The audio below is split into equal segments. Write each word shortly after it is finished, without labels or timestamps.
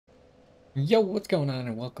Yo, what's going on,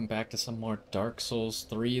 and welcome back to some more Dark Souls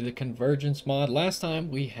 3, the Convergence mod. Last time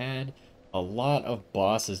we had a lot of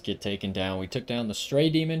bosses get taken down. We took down the Stray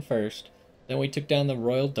Demon first, then we took down the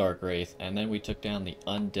Royal Dark Wraith, and then we took down the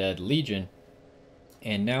Undead Legion.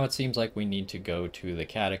 And now it seems like we need to go to the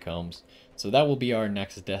Catacombs. So that will be our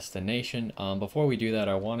next destination. Before we do that,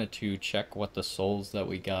 I wanted to check what the souls that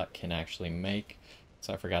we got can actually make.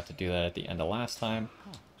 So I forgot to do that at the end of last time.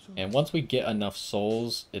 And once we get enough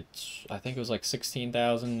souls, it's, I think it was like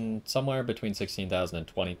 16,000, somewhere between 16,000 and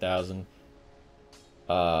 20,000.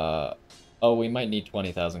 Oh, we might need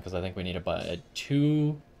 20,000 because I think we need to buy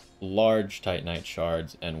two large Titanite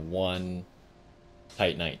shards and one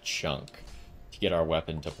Titanite chunk to get our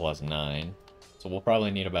weapon to +9. So we'll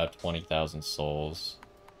probably need about 20,000 souls.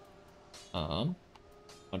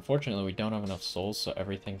 Unfortunately, we don't have enough souls, so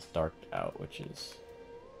everything's darked out, which is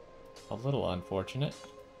a little unfortunate.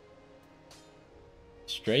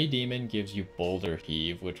 Stray Demon gives you Boulder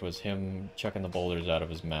Heave, which was him chucking the boulders out of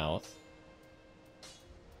his mouth.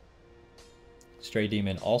 Stray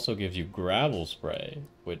Demon also gives you Gravel Spray,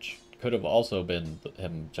 which could have also been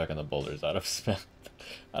him chucking the boulders out of his mouth.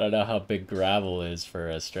 I don't know how big gravel is for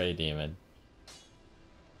a Stray Demon.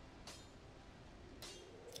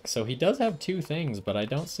 So he does have two things, but I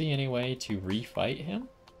don't see any way to refight him.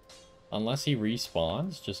 Unless he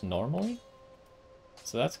respawns just normally.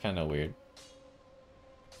 So that's kind of weird.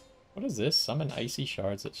 What is this? Summon icy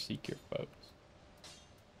shards that seek your foes.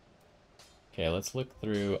 Okay, let's look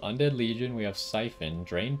through. Undead Legion, we have Siphon.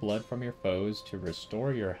 Drain blood from your foes to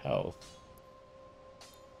restore your health.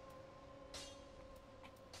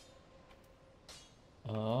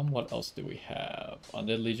 What else do we have?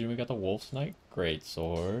 Undead Legion, we got the Wolf's Knight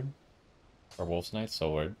Greatsword. Or Wolf's Knight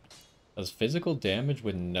Sword. Does physical damage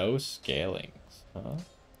with no scalings. Huh?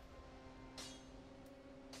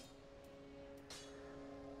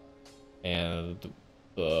 And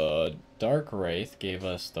the Dark Wraith gave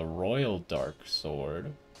us the Royal Dark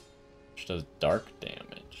Sword, which does dark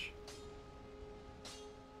damage.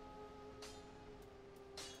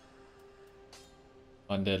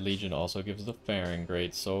 Undead Legion also gives the Farron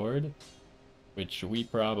Greatsword, which we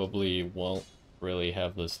probably won't really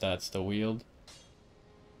have the stats to wield.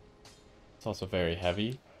 It's also very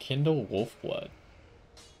heavy. Kindle Wolfblood.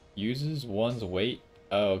 Uses one's weight.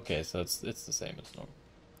 Oh, okay, so it's the same as normal.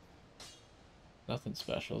 Nothing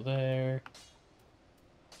special there.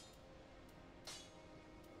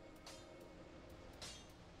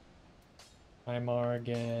 Hymar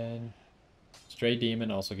again. Stray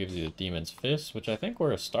Demon also gives you the Demon's Fist, which I think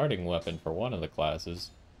were a starting weapon for one of the classes.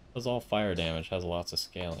 Does all fire damage, has lots of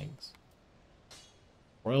scalings.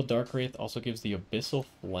 Royal Dark Wraith also gives the Abyssal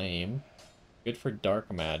Flame. Good for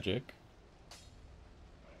dark magic.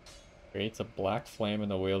 Creates a black flame in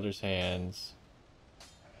the wielder's hands.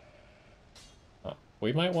 Oh,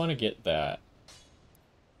 we might want to get that.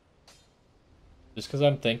 Just because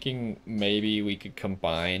I'm thinking maybe we could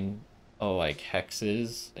combine, like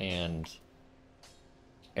hexes and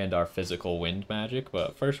our physical wind magic,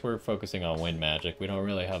 but first we're focusing on wind magic. We don't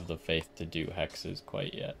really have the faith to do hexes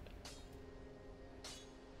quite yet.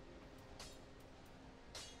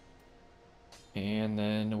 And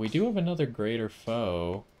then we do have another greater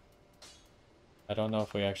foe. I don't know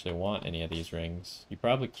if we actually want any of these rings. You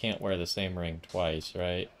probably can't wear the same ring twice,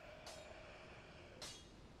 right?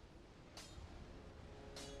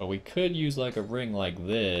 But we could use like a ring like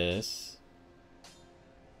this.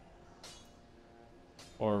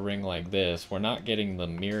 Or a ring like this. We're not getting the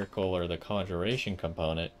miracle or the conjuration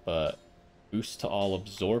component, but boost to all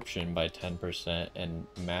absorption by 10% and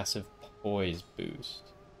massive poise boost.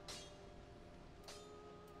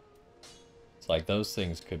 It's like those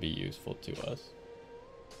things could be useful to us.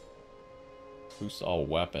 Boost all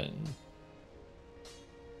weapon.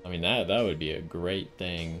 I mean, that would be a great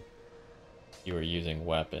thing if you were using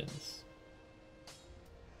weapons.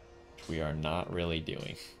 Which we are not really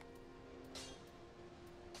doing.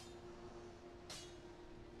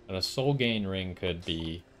 And a soul gain ring could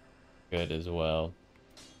be good as well.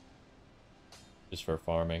 Just for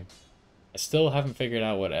farming. I still haven't figured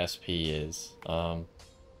out what SP is.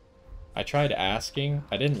 I tried asking.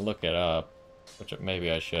 I didn't look it up, which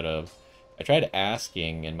maybe I should have. I tried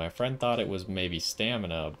asking, and my friend thought it was maybe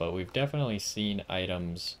stamina, but we've definitely seen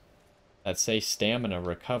items that say stamina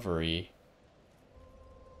recovery.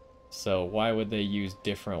 So why would they use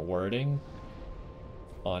different wording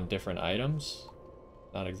on different items?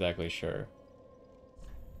 Not exactly sure.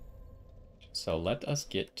 So let us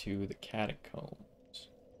get to the catacombs,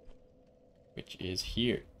 which is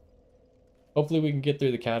here. Hopefully we can get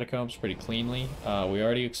through the catacombs pretty cleanly. We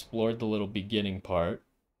already explored the little beginning part.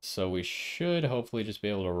 So we should hopefully just be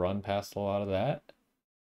able to run past a lot of that.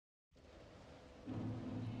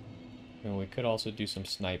 And we could also do some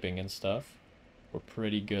sniping and stuff. We're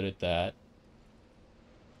pretty good at that.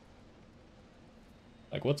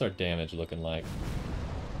 Like, what's our damage looking like?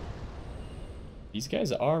 These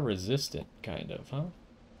guys are resistant, kind of, huh?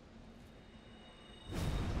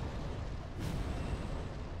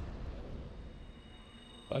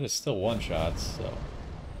 But it's still one-shots, so...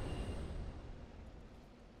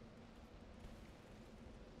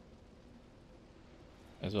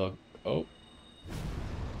 as well... Oh.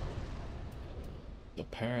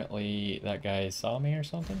 Apparently that guy saw me or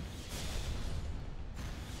something?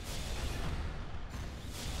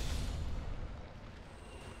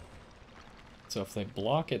 So if they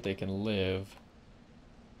block it, they can live.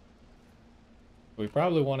 We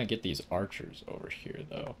probably want to get these archers over here,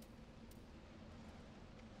 though.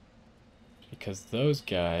 Because those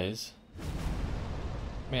guys...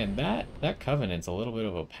 Man, that Covenant's a little bit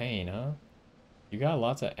of a pain, huh? You got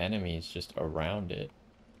lots of enemies just around it.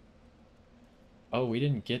 Oh, we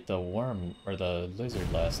didn't get the worm or the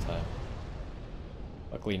lizard last time.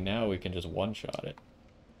 Luckily now we can just one-shot it.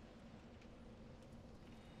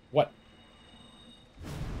 What?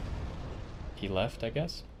 He left, I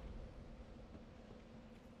guess?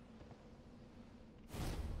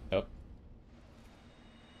 Nope.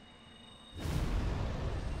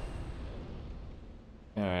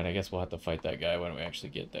 Alright, I guess we'll have to fight that guy when we actually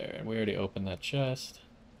get there. And we already opened that chest.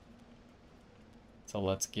 So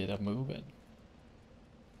let's get a moving.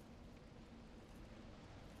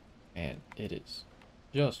 Man, it is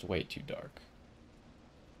just way too dark.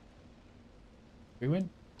 We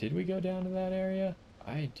went... Did we go down to that area?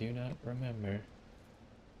 I do not remember.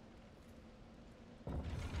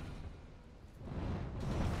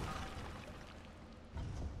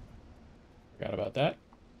 Forgot about that.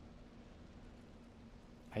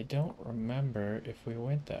 I don't remember if we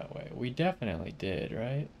went that way. We definitely did,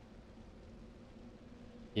 right?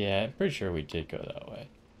 Yeah, I'm pretty sure we did go that way.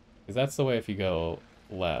 Because that's the way if you go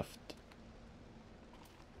left.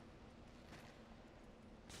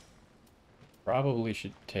 Probably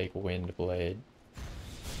should take Windblade.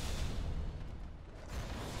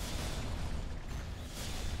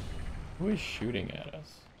 Who is shooting at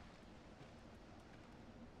us?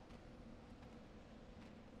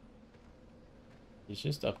 He's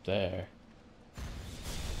just up there.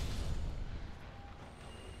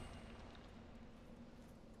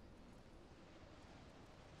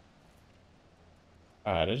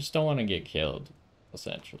 Alright, I just don't want to get killed,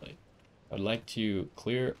 essentially. I'd like to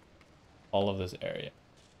clear all of this area.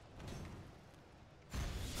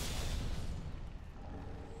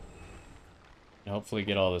 And hopefully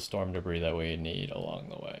get all the storm debris that we need along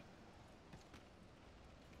the way.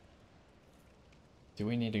 Do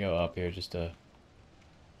we need to go up here just to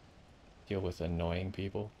deal with annoying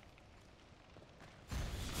people?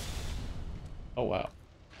 Oh wow.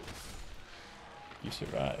 You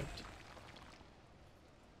survived.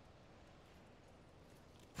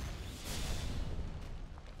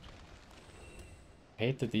 I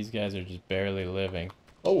hate that these guys are just barely living.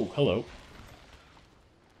 Oh, hello.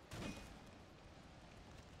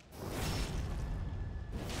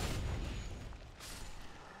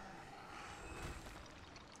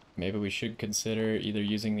 Maybe we should consider either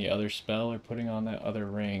using the other spell or putting on that other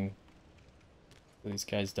ring. So these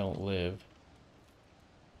guys don't live.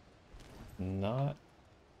 Not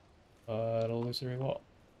an illusory wall.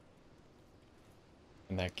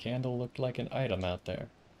 And that candle looked like an item out there.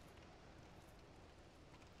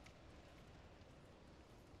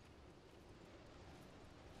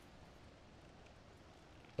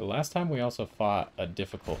 The last time we also fought a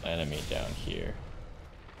difficult enemy down here.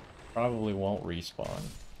 Probably won't respawn.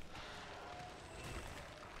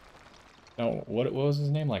 No, what was his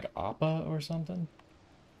name? Like Appa or something?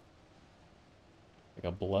 Like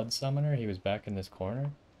a blood summoner? He was back in this corner?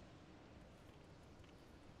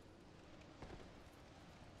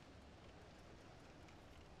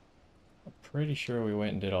 I'm pretty sure we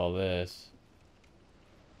went and did all this.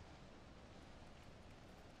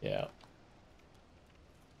 Yeah.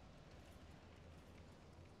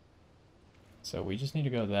 So we just need to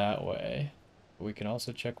go that way. But we can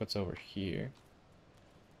also check what's over here.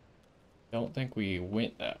 Don't think we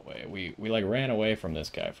went that way. We like ran away from this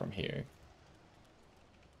guy from here.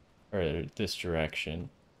 Or this direction.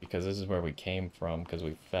 Because this is where we came from because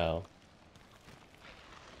we fell.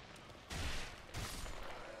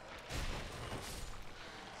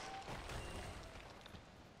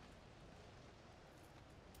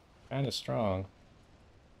 Kind of strong.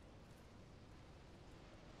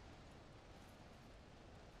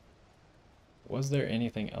 Was there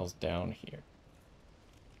anything else down here?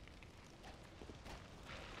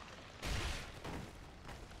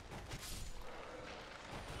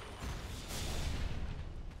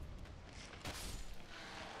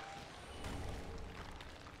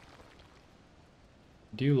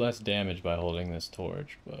 do less damage by holding this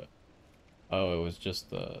torch, but... Oh, it was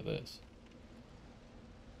just the this.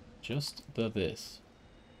 Just the this.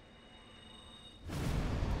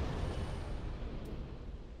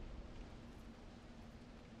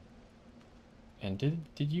 And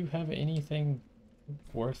did you have anything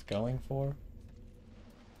worth going for?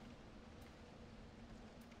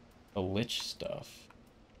 The lich stuff.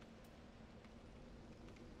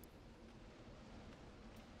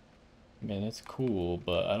 I mean, it's cool,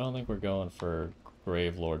 but I don't think we're going for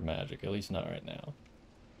Grave Lord magic, at least not right now.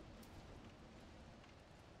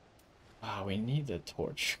 Ah, we need the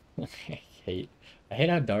torch. I hate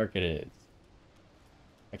how dark it is.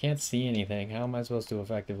 I can't see anything. How am I supposed to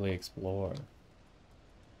effectively explore?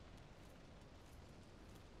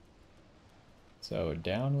 So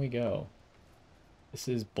down we go. This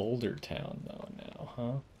is Boulder Town though now,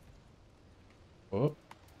 huh? Whoop.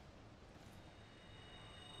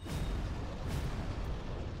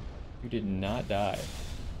 You did not die.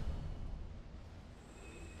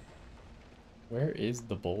 Where is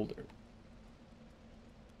the boulder?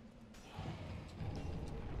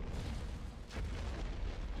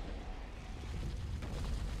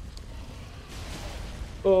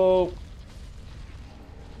 Oh.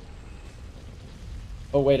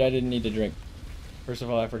 Oh wait, I didn't need to drink. First of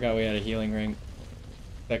all, I forgot we had a healing ring.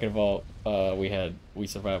 Second of all, we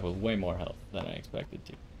survived with way more health than I expected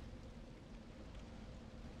to.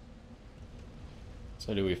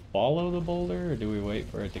 So do we follow the boulder or do we wait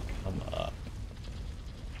for it to come up?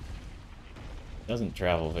 It doesn't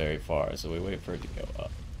travel very far, so we wait for it to go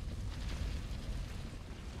up.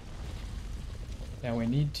 Now we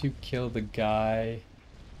need to kill the guy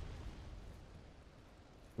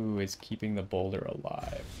who is keeping the boulder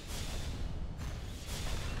alive.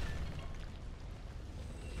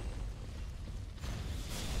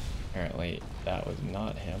 Apparently that was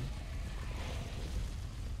not him.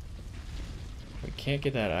 We can't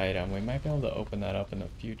get that item. We might be able to open that up in the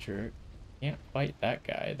future. Can't fight that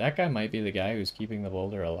guy. That guy might be the guy who's keeping the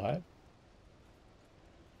boulder alive.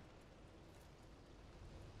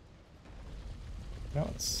 I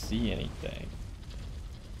don't see anything.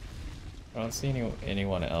 I don't see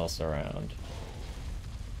anyone else around.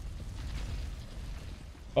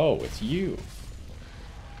 Oh, it's you.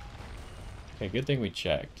 Okay, good thing we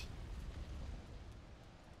checked.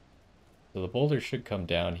 So the boulder should come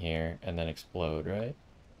down here and then explode, right?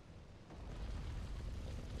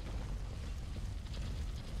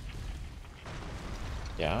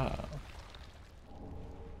 Yeah.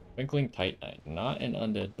 Twinkling Titanite. Not an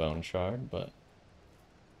undead bone shard, but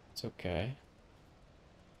it's okay.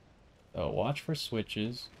 So watch for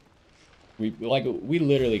switches. We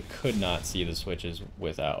literally could not see the switches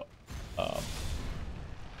without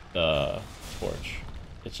the torch.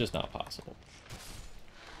 It's just not possible.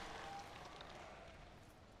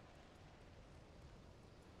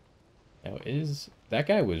 Now that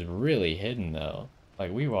guy was really hidden though.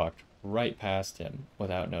 Like we walked right past him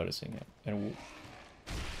without noticing him. And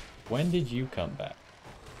when did you come back?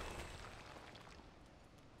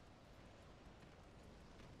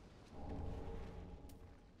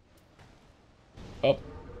 Oh.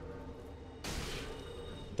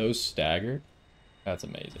 Those staggered? That's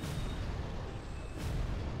amazing.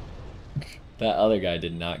 That other guy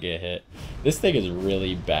did not get hit. This thing is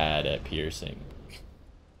really bad at piercing.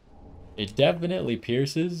 It definitely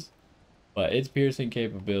pierces, but its piercing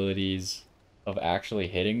capabilities of actually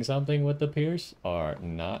hitting something with the pierce are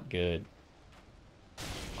not good.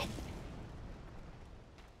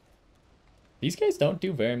 These guys don't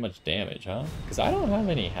do very much damage, huh? Because I don't have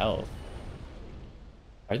any health.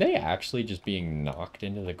 Are they actually just being knocked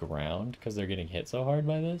into the ground because they're getting hit so hard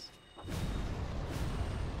by this?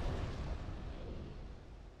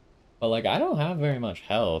 But like, I don't have very much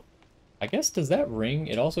health. I guess, does that ring,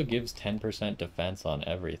 it also gives 10% defense on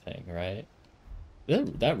everything, right?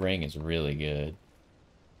 That ring is really good.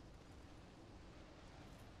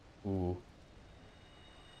 Ooh.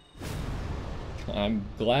 I'm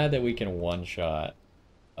glad that we can one-shot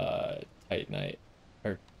Titanite.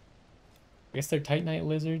 Or, I guess they're Titanite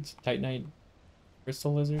lizards? Titanite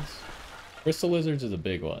crystal lizards? Crystal lizards are the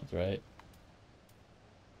big ones, right?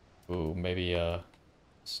 Ooh, maybe a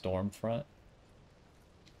storm front?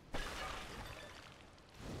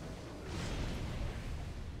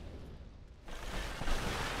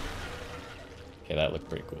 Okay, that looked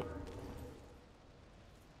pretty cool.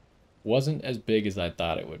 Wasn't as big as I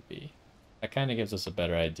thought it would be. That kind of gives us a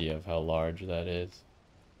better idea of how large that is.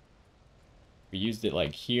 We used it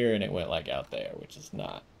like here and it went like out there, which is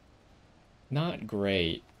not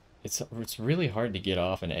great. It's really hard to get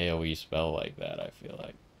off an AoE spell like that, I feel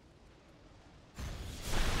like.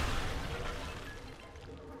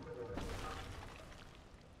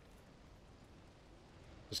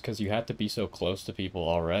 Just because you have to be so close to people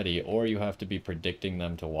already, or you have to be predicting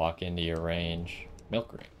them to walk into your range.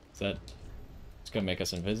 Milk ring. Is that... It's gonna make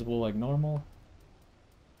us invisible like normal?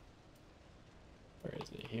 Where is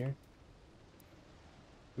it? Here?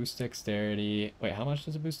 Boost dexterity. Wait, how much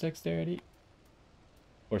does it boost dexterity?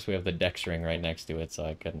 Of course, we have the dex ring right next to it, so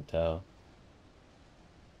I couldn't tell.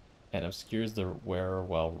 And obscures the wearer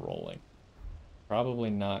while rolling. Probably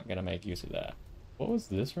not gonna make use of that. What was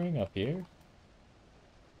this ring up here?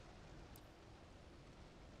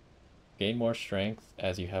 Gain more strength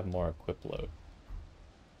as you have more equip load.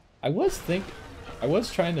 I was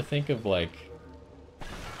trying to think of like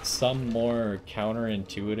some more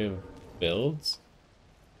counterintuitive builds,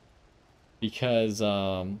 because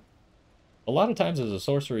a lot of times as a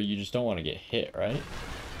sorcerer you just don't want to get hit, right?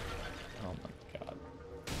 Oh my god.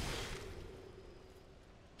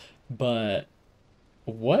 But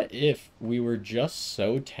what if we were just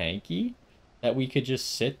so tanky that we could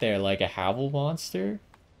just sit there like a Havel monster,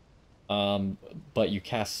 but you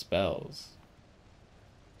cast spells?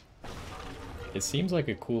 It seems like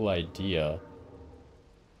a cool idea.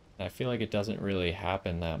 I feel like it doesn't really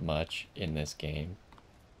happen that much in this game.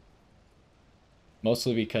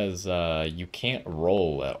 Mostly because you can't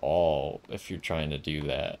roll at all if you're trying to do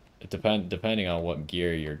that. Depending on what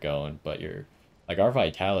gear you're going, but like our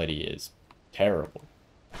vitality is terrible.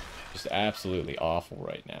 Just absolutely awful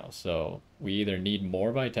right now. So we either need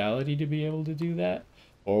more vitality to be able to do that,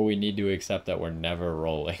 or we need to accept that we're never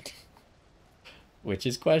rolling. Which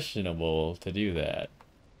is questionable to do that.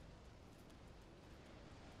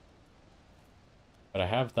 But I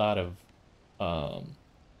have thought of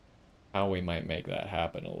how we might make that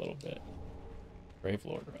happen a little bit.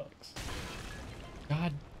 Gravelord relics.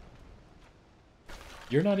 God.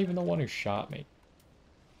 You're not even the one who shot me.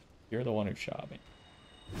 You're the one who shot me.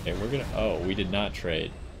 Okay, we're gonna... Oh, we did not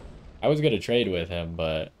trade. I was gonna trade with him,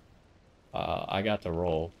 but I got to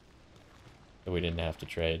roll. So we didn't have to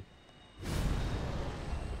trade.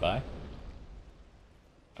 Bye.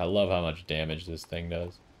 I love how much damage this thing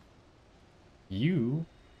does. You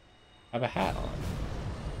have a hat on.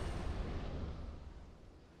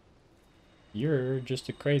 You're just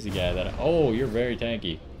a crazy guy that... Oh, you're very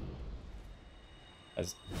tanky.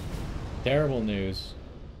 That's terrible news.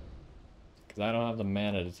 Because I don't have the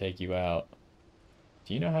mana to take you out.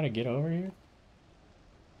 Do you know how to get over here?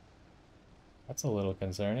 That's a little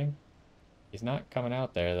concerning. He's not coming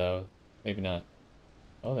out there, though. Maybe not.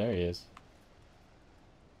 Oh, there he is.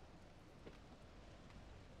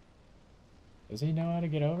 Does he know how to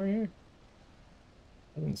get over here?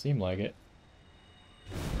 Doesn't seem like it.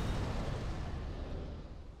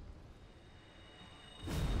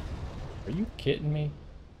 Are you kidding me?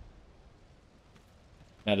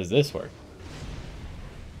 Now, does this work?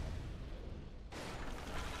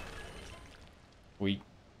 We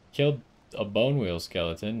killed a bone wheel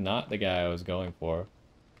skeleton, not the guy I was going for.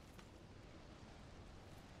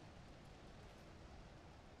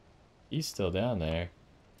 He's still down there.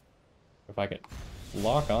 If I could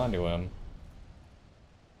lock onto him,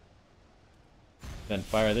 then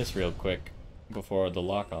fire this real quick before the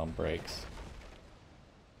lock-on breaks,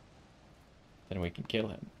 then we can kill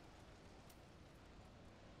him.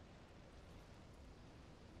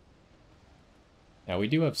 Now we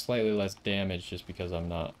do have slightly less damage just because I'm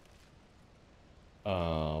not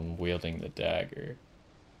wielding the dagger.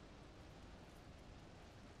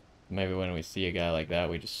 Maybe when we see a guy like that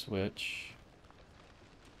we just switch.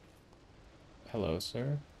 Hello,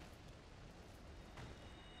 sir.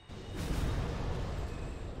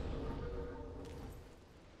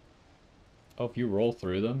 Oh, if you roll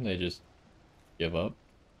through them, they just give up.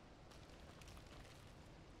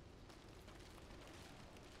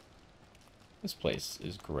 This place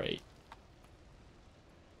is great.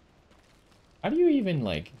 How do you even,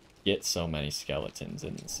 like, get so many skeletons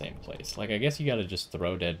in the same place? Like, I guess you gotta just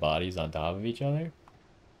throw dead bodies on top of each other?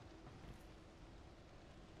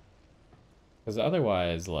 Because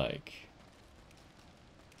otherwise, like...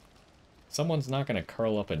 Someone's not gonna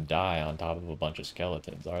curl up and die on top of a bunch of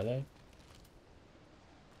skeletons, are they?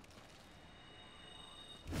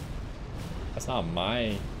 That's not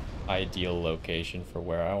my ideal location for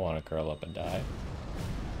where I want to curl up and die.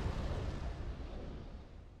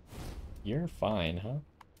 You're fine, huh?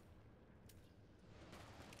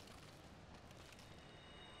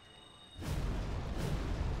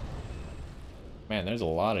 Man, there's a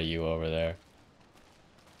lot of you over there.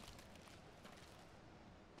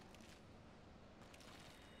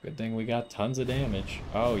 Good thing we got tons of damage.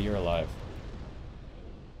 Oh, you're alive.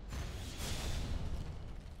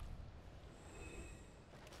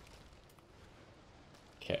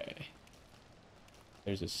 Okay.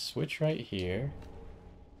 There's a switch right here.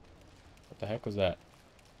 The heck was that?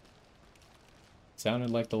 Sounded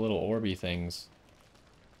like the little orby things.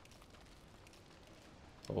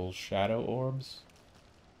 Little shadow orbs.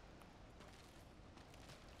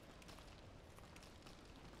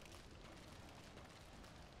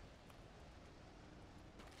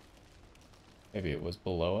 Maybe it was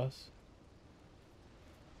below us.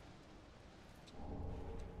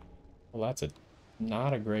 Well, that's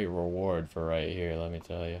not a great reward for right here, let me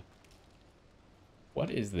tell you. What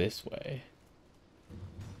is this way?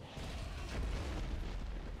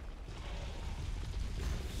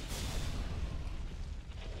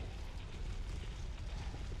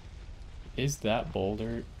 Is that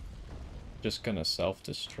boulder just gonna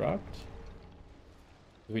self-destruct?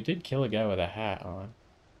 We did kill a guy with a hat on.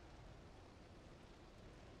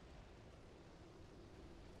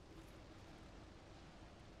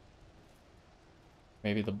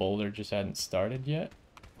 Maybe the boulder just hadn't started yet?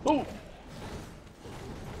 Oh!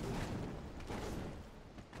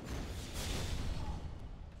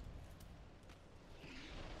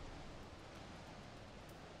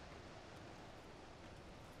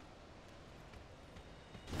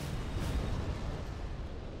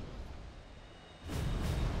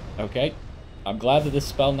 Okay. I'm glad that this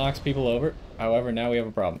spell knocks people over. However, now we have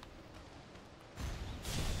a problem.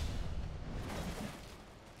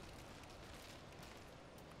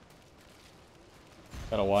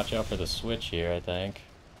 Gotta watch out for the switch here, I think.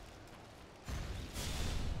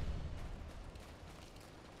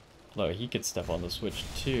 Look, he could step on the switch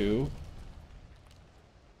too.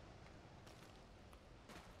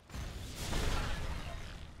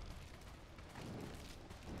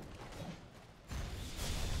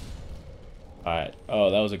 Alright.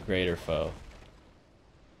 Oh, that was a greater foe.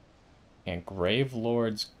 And Grave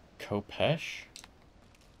Lord's Kopesh?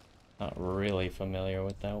 Not really familiar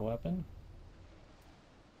with that weapon.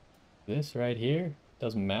 This right here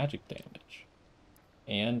does magic damage.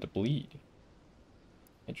 And bleed.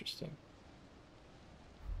 Interesting.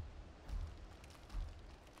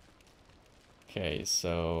 Okay,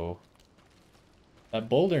 so... that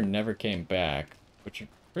boulder never came back, which I'm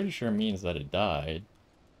pretty sure means that it died.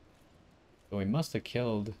 So we must have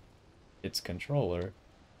killed its controller.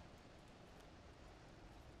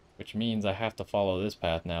 Which means I have to follow this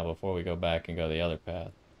path now before we go back and go the other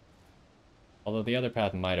path. Although the other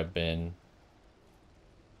path might have been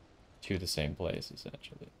to the same place,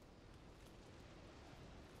 essentially.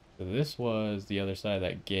 So this was the other side of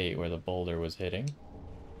that gate where the boulder was hitting.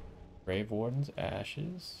 Grave Warden's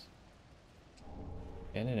Ashes.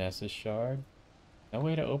 And an Essus Shard. No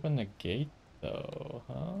way to open the gate, though,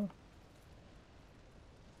 huh?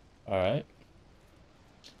 Alright.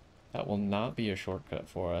 That will not be a shortcut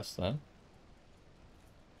for us, then.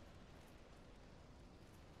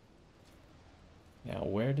 Now,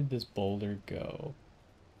 where did this boulder go?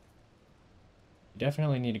 We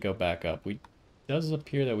definitely need to go back up. It does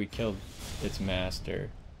appear that we killed its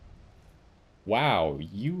master. Wow,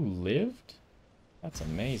 you lived? That's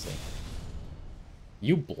amazing.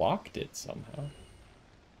 You blocked it somehow.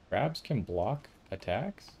 Crabs can block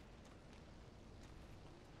attacks?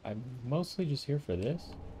 I'm mostly just here for this.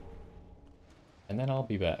 And then I'll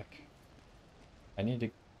be back. I need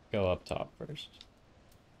to go up top first.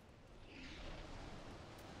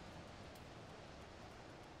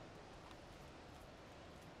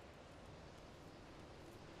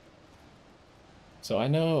 So I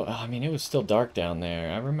know, I mean, it was still dark down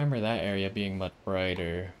there. I remember that area being much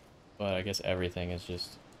brighter. But I guess everything is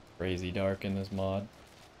just crazy dark in this mod.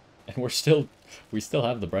 And we still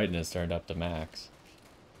have the brightness turned up to max.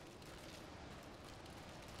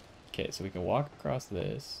 Okay, so we can walk across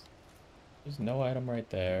this. There's no item right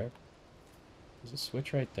there. There's a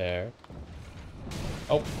switch right there.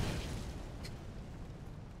 Oh!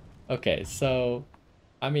 Okay, so...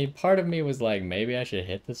 I mean, part of me was like, maybe I should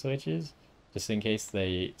hit the switches. Just in case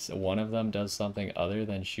one of them does something other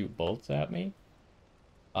than shoot bolts at me.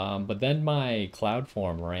 But then my cloud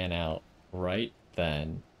form ran out right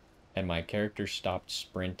then. And my character stopped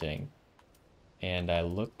sprinting. And I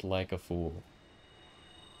looked like a fool.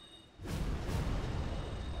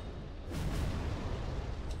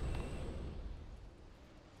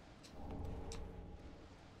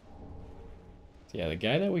 So yeah, the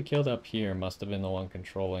guy that we killed up here must have been the one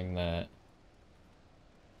controlling that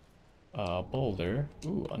boulder.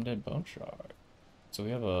 Ooh, undead bone shard. So we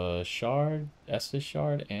have a shard, Estus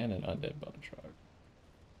shard, and an undead bone shard.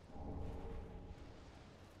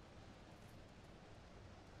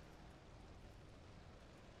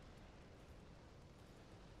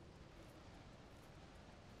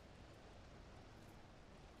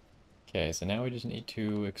 Okay, so now we just need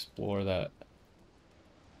to explore that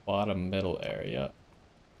bottom middle area.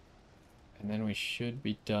 And then we should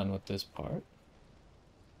be done with this part.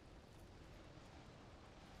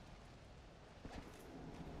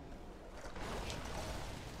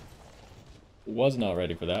 Was not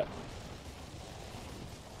ready for that.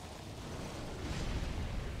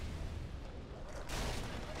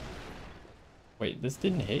 Wait, this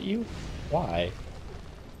didn't hit you? Why?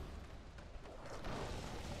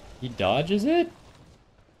 He dodges it?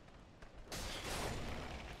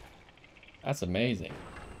 That's amazing.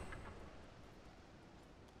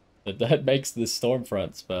 That makes the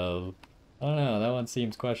Stormfront spell. I don't know, that one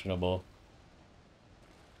seems questionable.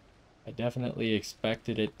 I definitely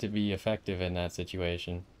expected it to be effective in that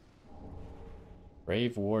situation.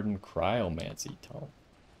 Brave Warden Cryomancy Tome.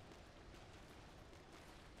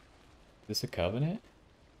 Is this a covenant?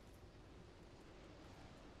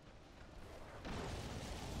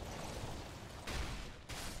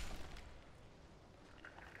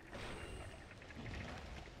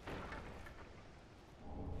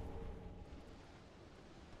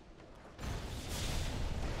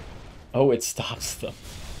 Oh, it stops them.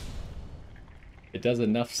 It does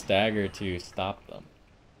enough stagger to stop them.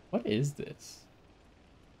 What is this?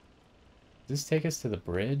 Does this take us to the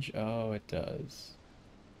bridge? Oh, it does.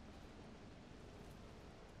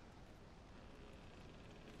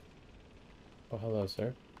 Oh, hello,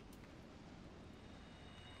 sir.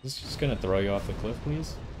 Is this just gonna throw you off the cliff,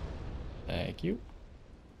 please? Thank you.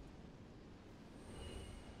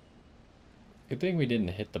 Good thing we didn't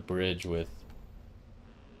hit the bridge with...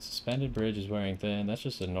 Suspended bridge is wearing thin. That's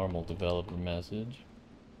just a normal developer message.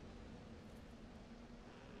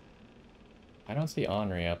 I don't see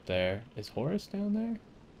Henri up there. Is Horace down there?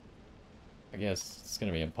 I guess it's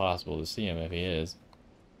gonna be impossible to see him if he is.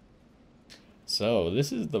 So,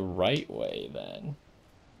 this is the right way then.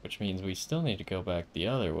 Which means we still need to go back the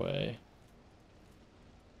other way.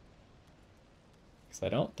 Because I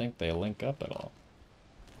don't think they link up at all.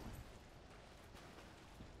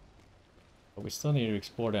 But we still need to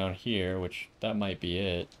explore down here, which that might be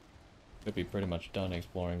it. Could be pretty much done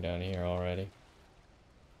exploring down here already.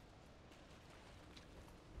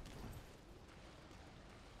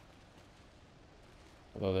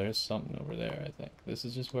 Although there's something over there, I think. This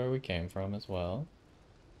is just where we came from as well.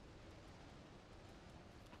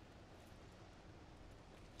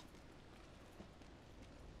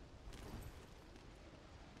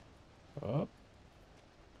 Oh.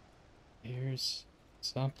 Here's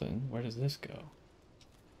something. Where does this go?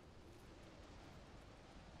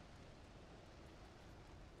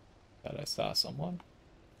 Thought I saw someone.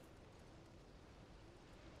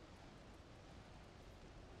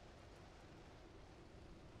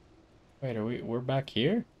 Wait, we're back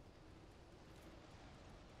here?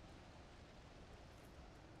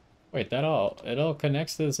 Wait, it all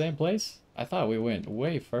connects to the same place? I thought we went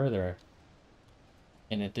way further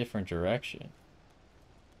in a different direction.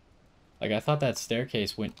 Like, I thought that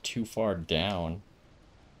staircase went too far down.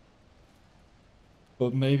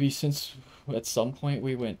 But maybe since at some point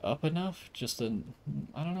we went up enough,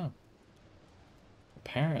 I don't know.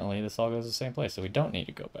 Apparently this all goes to the same place, so we don't need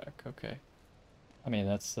to go back. Okay. I mean,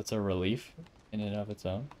 that's a relief in and of its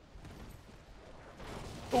own.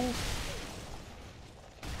 Oh!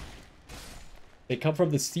 They come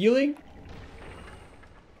from the ceiling?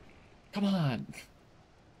 Come on!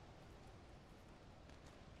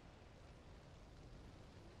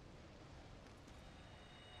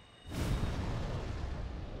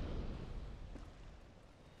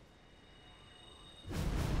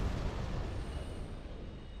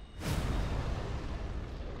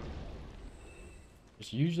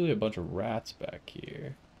 There's usually a bunch of rats back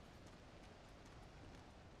here.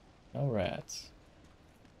 No rats.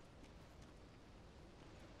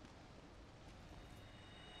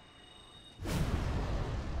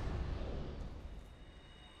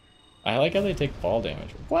 I like how they take fall damage.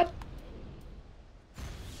 What?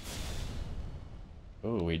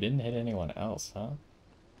 Oh, we didn't hit anyone else, huh?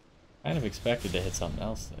 Kind of expected to hit something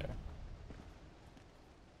else there.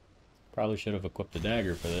 Probably should have equipped a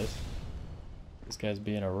dagger for this. This guy's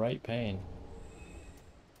being a right pain.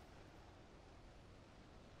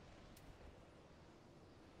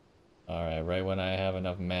 Alright, right when I have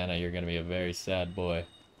enough mana, you're gonna be a very sad boy.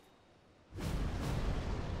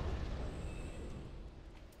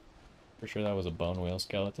 For sure that was a bone wheel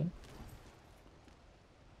skeleton.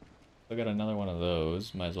 I got another one of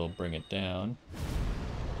those. Might as well bring it down.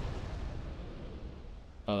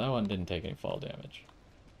 Oh, that one didn't take any fall damage.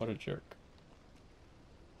 What a jerk.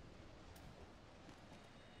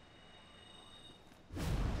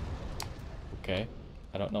 Okay.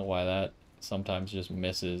 I don't know why that sometimes just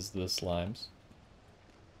misses the slimes.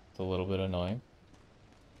 It's a little bit annoying.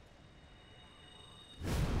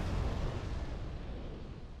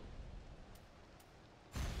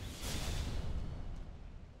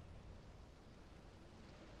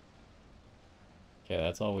 Okay,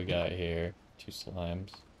 that's all we got here. 2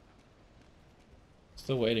 slimes.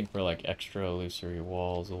 Still waiting for like extra illusory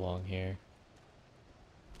walls along here.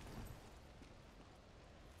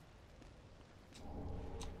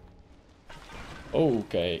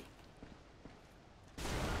 Okay.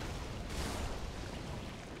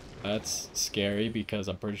 That's scary because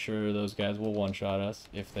I'm pretty sure those guys will one-shot us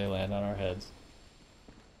if they land on our heads.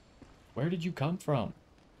 Where did you come from?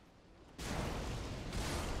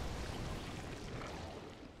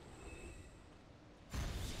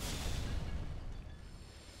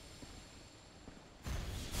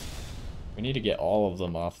 We need to get all of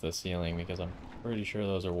them off the ceiling because I'm pretty sure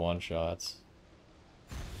those are one-shots.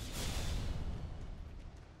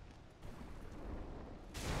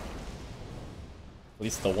 At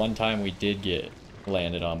least the one time we did get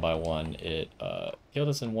landed on by one, it killed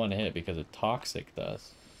us in one hit because it toxicked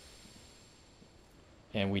us.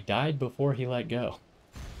 And we died before he let go.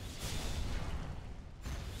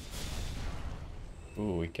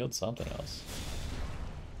 Ooh, we killed something else.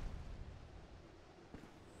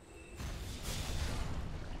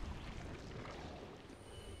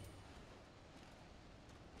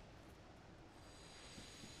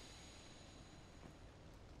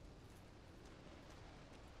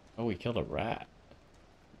 Oh, we killed a rat.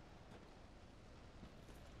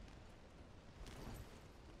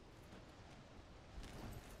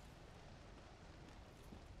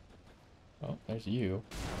 Oh, there's you.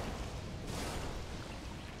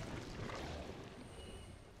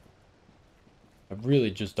 I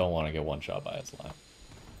really just don't want to get one shot by a slime.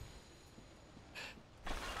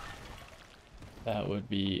 That would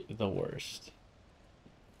be the worst.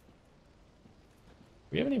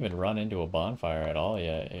 We haven't even run into a bonfire at all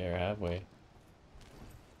yet here, have we?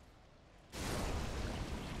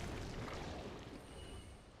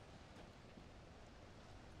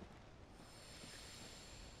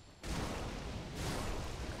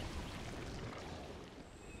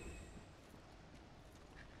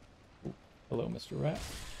 Ooh, hello, Mr. Rat.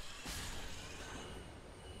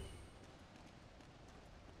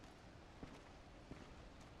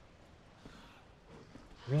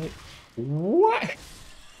 Really? What?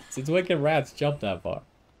 Since when can rats jump that far?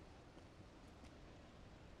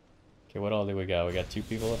 Okay, what all do we got? We got 2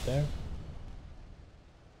 people up there?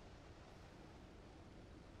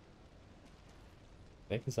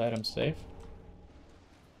 Think this item's safe?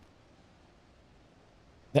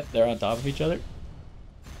 They're on top of each other?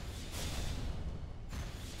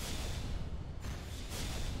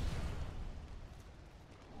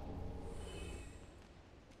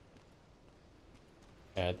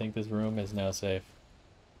 Okay, I think this room is now safe.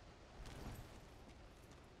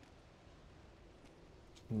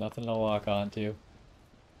 Nothing to lock onto.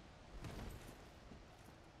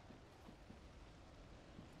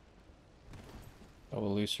 No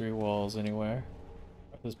illusory walls anywhere.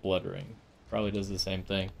 This blood ring probably does the same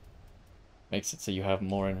thing. Makes it so you have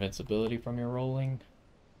more invincibility from your rolling,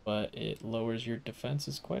 but it lowers your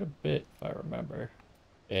defenses quite a bit, if I remember.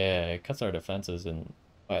 Yeah, it cuts our defenses in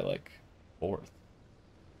by like 1/4.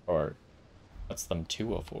 Or cuts them to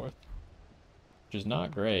 1/4. Which is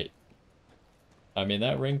not great. I mean,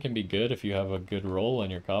 that ring can be good if you have a good roll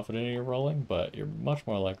and you're confident in your rolling, but you're much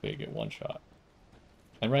more likely to get one shot.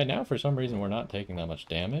 And right now, for some reason, we're not taking that much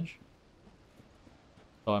damage.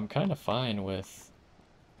 So I'm kind of fine with...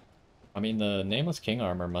 I mean, the Nameless King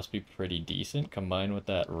armor must be pretty decent, combined with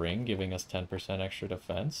that ring giving us 10% extra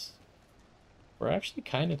defense. We're actually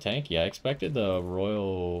kind of tanky. I expected the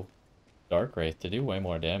Royal Dark Wraith to do way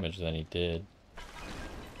more damage than he did.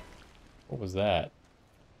 What was that?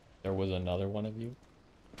 There was another one of you?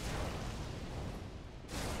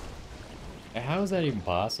 How is that even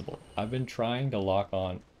possible? I've been trying to lock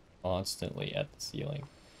on constantly at the ceiling.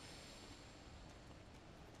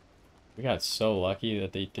 We got so lucky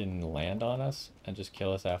that they didn't land on us and just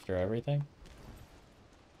kill us after everything.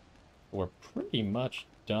 We're pretty much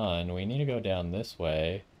done. We need to go down this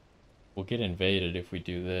way. We'll get invaded if we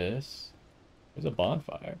do this. There's a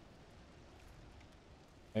bonfire.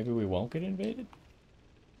 Maybe we won't get invaded?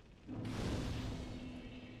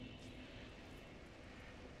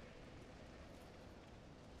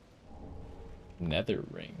 Nether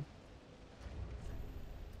ring.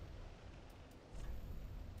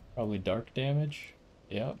 Probably dark damage.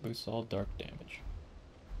 Yeah, boosts all dark damage.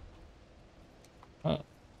 Huh.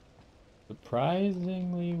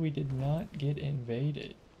 Surprisingly, we did not get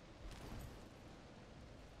invaded.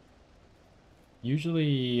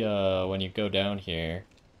 Usually, when you go down here,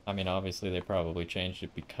 I mean, obviously they probably changed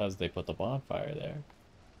it because they put the bonfire there.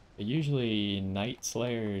 But usually, Night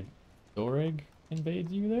Slayer Dorig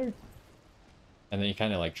invades you there. And then he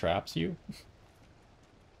kind of like traps you.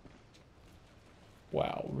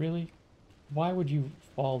 Wow, really? Why would you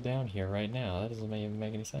fall down here right now? That doesn't even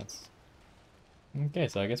make any sense. Okay,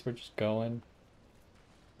 so I guess we're just going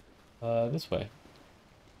this way.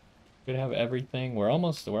 We'd have everything. We're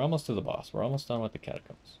almost to the boss. We're almost done with the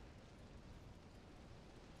catacombs.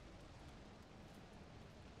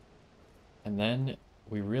 And then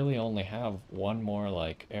we really only have one more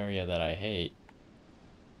like area that I hate,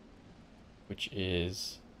 which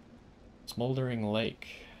is Smoldering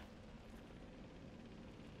Lake.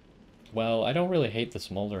 Well, I don't really hate the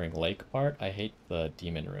Smoldering Lake part. I hate the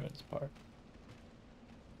Demon Ruins part.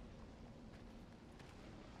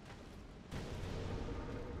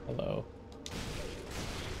 Hello.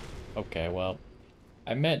 Okay, well,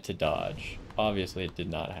 I meant to dodge. Obviously, it did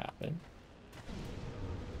not happen.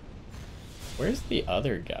 Where's the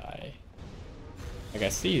other guy? Like, I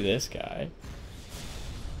see this guy.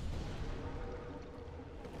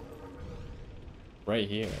 Right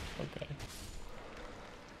here. Okay.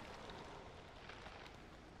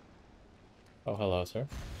 Oh, hello, sir.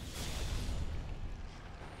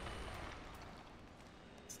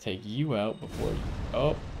 Let's take you out before you...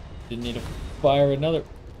 Oh, didn't need to fire another...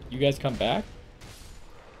 You guys come back?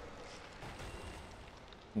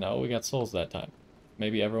 No, we got souls that time.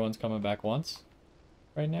 Maybe everyone's coming back once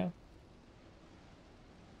right now?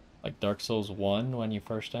 Like Dark Souls 1 when you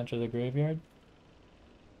first enter the graveyard?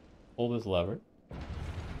 Pull this lever.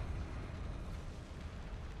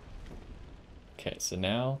 Okay, so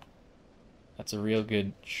now that's a real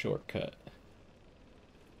good shortcut.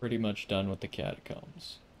 Pretty much done with the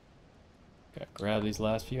catacombs. Okay, grab these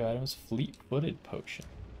last few items. Fleet-footed potion.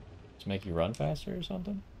 To make you run faster or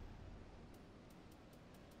something?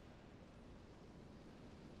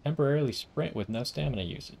 Temporarily sprint with no stamina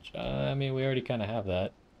usage. I mean, we already kind of have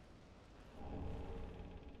that.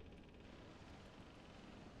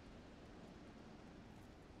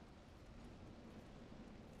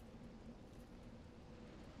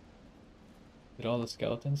 Did all the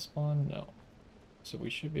skeletons spawn? No. So we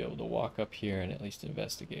should be able to walk up here and at least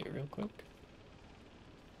investigate real quick.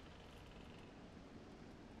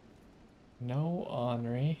 No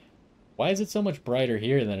Henri. Why is it so much brighter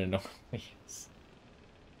here than it normally is?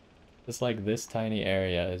 Just like this tiny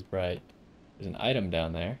area is bright. There's an item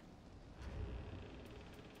down there.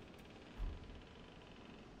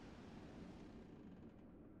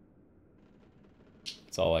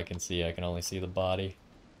 That's all I can see. I can only see the body.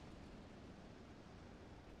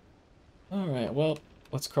 Alright, well,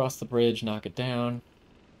 let's cross the bridge, knock it down.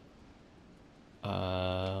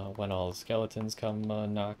 When all the skeletons come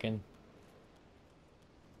knocking.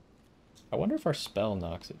 I wonder if our spell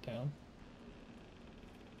knocks it down.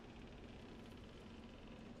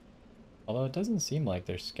 Although it doesn't seem like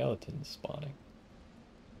there's skeletons spawning.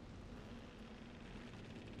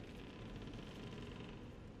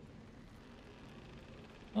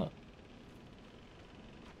 Huh.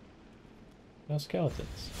 No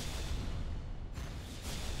skeletons.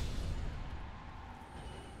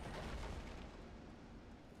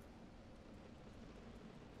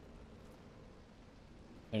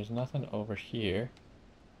 There's nothing over here.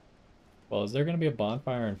 Well, is there going to be a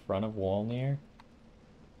bonfire in front of Wolnir?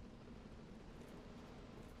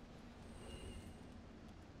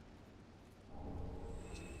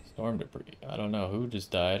 Storm debris. I don't know who just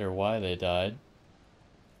died or why they died.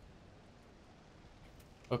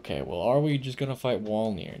 Okay, well, are we just gonna fight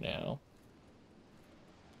Wolnir now?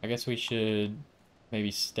 I guess we should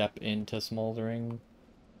maybe step into Smoldering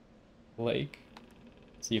Lake.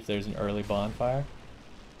 See if there's an early bonfire.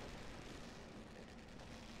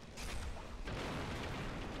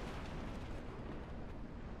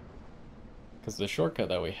 Because the shortcut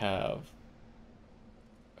that we have...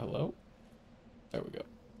 Hello? There we go.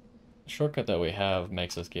 The shortcut that we have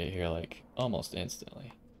makes us get here, like, almost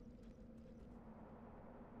instantly.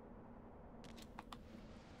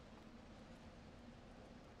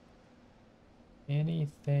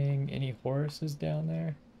 Anything? Any horses down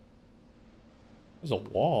there? There's a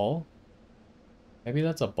wall. Maybe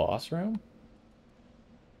that's a boss room?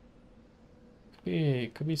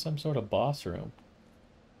 Could be some sort of boss room.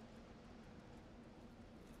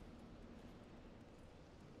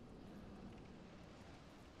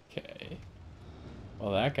 Okay.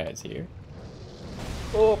 Well, that guy's here.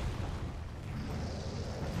 Oh!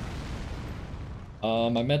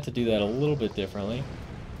 I meant to do that a little bit differently.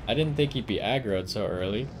 I didn't think he'd be aggroed so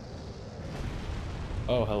early.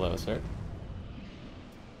 Oh, hello, sir.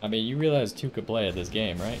 I mean, you realize two could play at this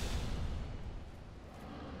game, right?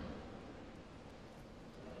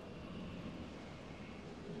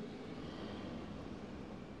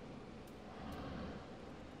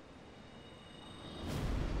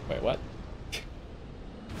 Wait, what?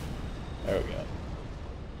 There we go.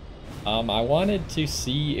 I wanted to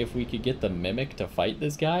see if we could get the Mimic to fight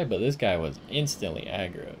this guy, but this guy was instantly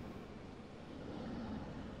aggroed.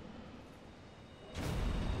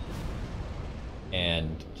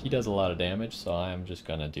 And he does a lot of damage, so I'm just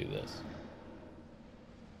gonna do this.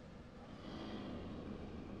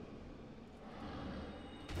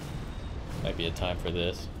 Might be a time for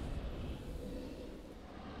this.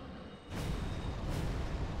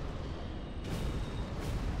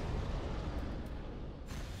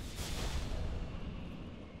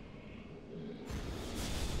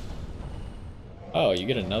 Oh, you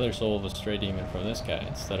get another soul of a stray demon from this guy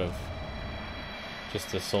instead of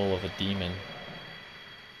just the soul of a demon.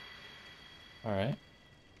 Alright.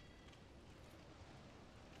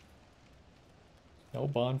 No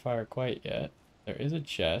bonfire quite yet. There is a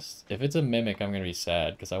chest. If it's a mimic, I'm going to be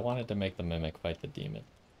sad because I wanted to make the mimic fight the demon.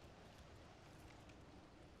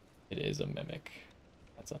 It is a mimic.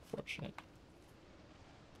 That's unfortunate.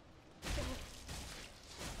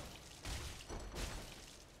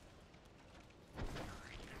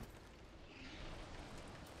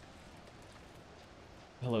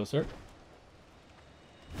 Hello, sir.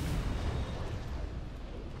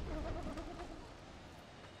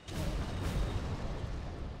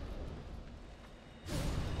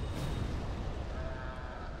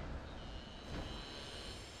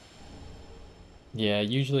 Yeah,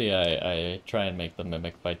 usually I try and make the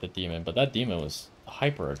mimic fight the demon, but that demon was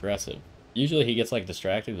hyper aggressive. Usually he gets like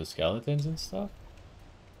distracted with skeletons and stuff,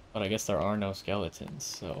 but I guess there are no skeletons,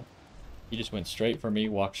 so he just went straight for me,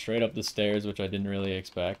 walked straight up the stairs, which I didn't really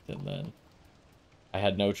expect, and then I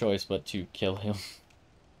had no choice but to kill him.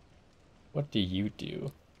 What do you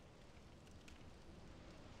do?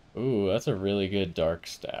 Ooh, that's a really good dark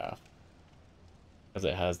staff, because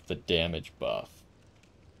it has the damage buff.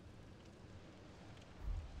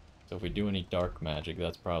 So if we do any dark magic,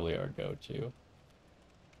 that's probably our go-to.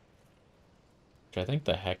 Which I think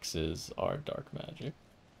the hexes are dark magic.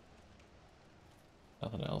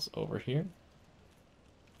 Nothing else over here.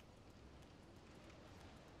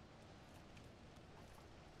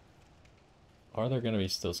 Are there going to be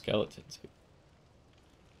still skeletons here?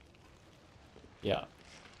 Yeah.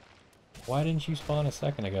 Why didn't you spawn a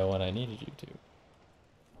second ago when I needed you to?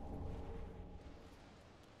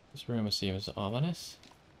 This room seems ominous.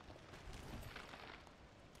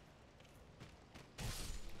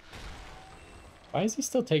 Why is he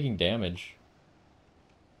still taking damage?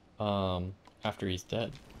 After he's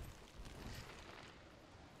dead.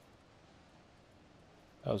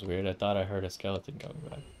 That was weird. I thought I heard a skeleton coming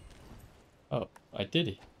back. Oh, I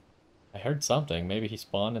did. I heard something. Maybe he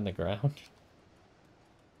spawned in the ground. I'm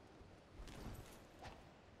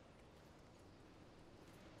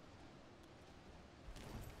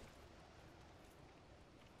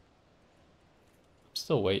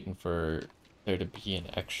still waiting for there to be an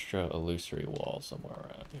extra illusory wall somewhere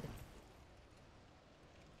around here.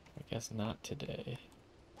 I guess not today.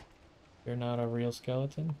 You're not a real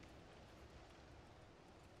skeleton?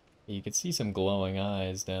 You can see some glowing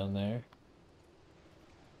eyes down there.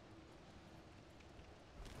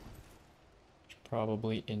 Which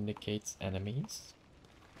probably indicates enemies.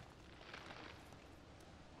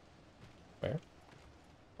 Where?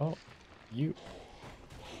 Oh, you.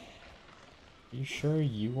 Are you sure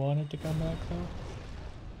you wanted to come back, though?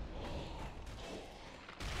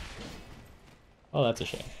 Oh, that's a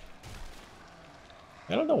shame.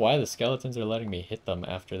 I don't know why the skeletons are letting me hit them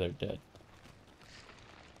after they're dead.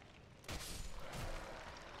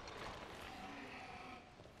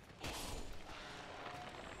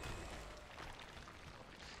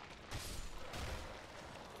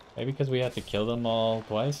 Maybe because we had to kill them all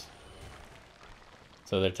twice?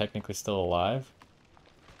 So they're technically still alive?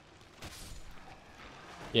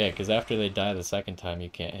 Yeah, because after they die the second time, you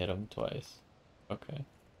can't hit them twice. Okay.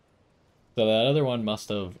 So that other one must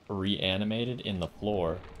have reanimated in the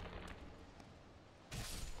floor.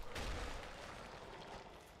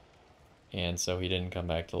 And so he didn't come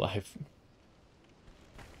back to life.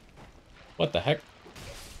 What the heck?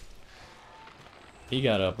 He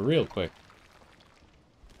got up real quick.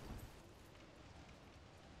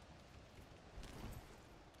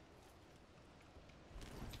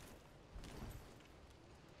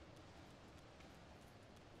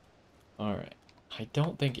 Alright. I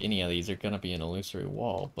don't think any of these are going to be an illusory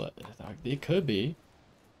wall, but it could be.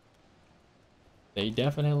 They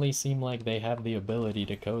definitely seem like they have the ability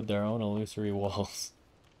to code their own illusory walls.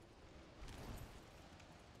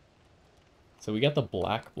 So we got the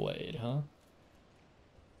Black Blade, huh?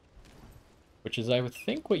 Which is, I would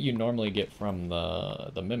think, what you normally get from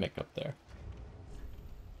the Mimic up there.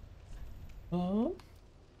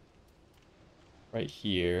 Right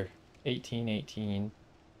here. 1818.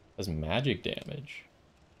 Does magic damage.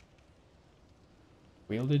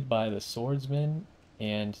 Wielded by the swordsman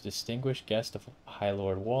and distinguished guest of High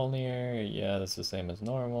Lord Wolnir. Yeah, that's the same as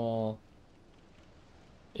normal.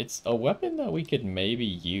 It's a weapon that we could maybe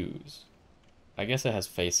use. I guess it has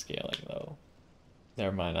face scaling, though.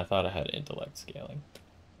 Never mind, I thought it had intellect scaling.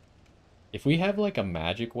 If we have, like, a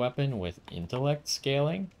magic weapon with intellect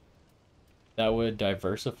scaling, that would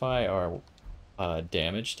diversify our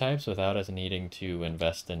damage types without us needing to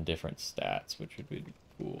invest in different stats, which would be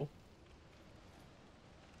cool.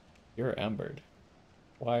 You're embered.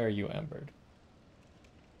 Why are you embered?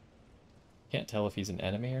 Can't tell if he's an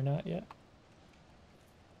enemy or not yet.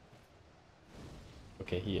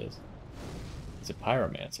 Okay, he is. He's a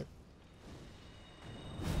pyromancer.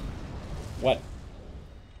 What?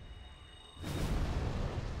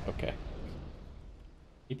 Okay.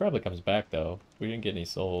 He probably comes back, though. We didn't get any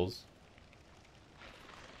souls.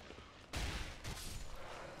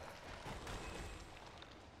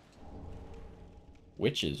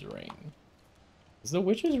 Witch's Ring. Is the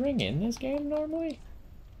Witch's Ring in this game normally?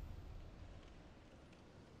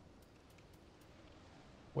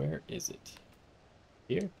 Where is it?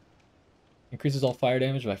 Here? Increases all fire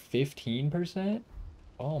damage by 15%?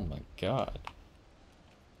 Oh my god.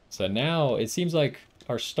 So now it seems like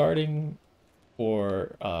our starting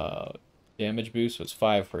for damage boost was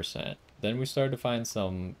 5%. Then we started to find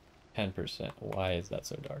some 10%. Why is that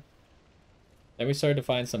so dark? Then we started to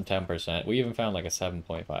find some 10%. We even found like a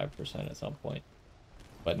 7.5% at some point.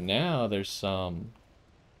 But now there's some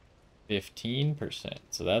 15%.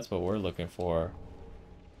 So that's what we're looking for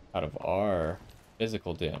out of our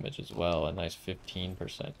physical damage as well. A nice 15%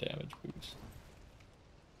 damage boost.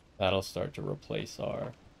 That'll start to replace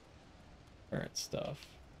our current stuff.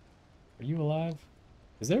 Are you alive?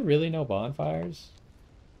 Is there really no bonfires?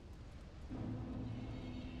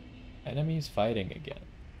 Enemies fighting again.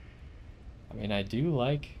 I mean, I do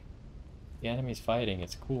like the enemies fighting.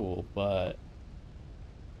 It's cool, but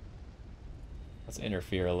let's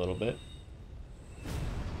interfere a little bit.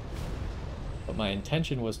 But my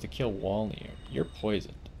intention was to kill Wolnir. You're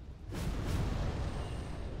poisoned.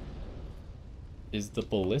 Is the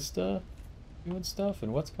ballista doing stuff?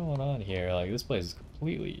 And what's going on here? Like, this place is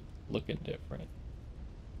completely looking different.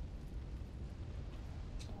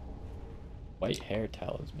 White hair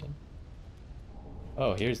talisman.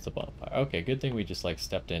 Oh, here's the bonfire. Okay, good thing we just, like,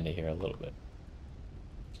 stepped into here a little bit.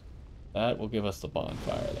 That will give us the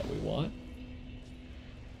bonfire that we want.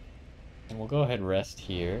 And we'll go ahead and rest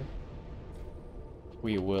here.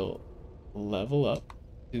 We will level up.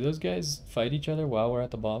 Do those guys fight each other while we're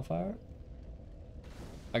at the bonfire?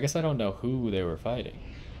 I guess I don't know who they were fighting.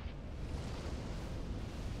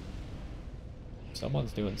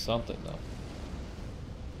 Someone's doing something, though.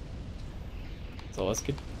 So let's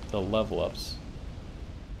get the level ups.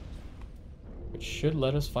 Which should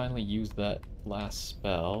let us finally use that last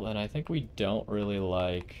spell. And I think we don't really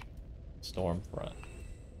like Stormfront.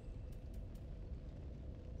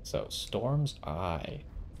 So, Storm's Eye.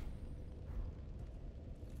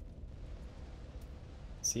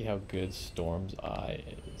 See how good Storm's Eye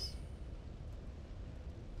is.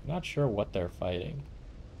 I'm not sure what they're fighting.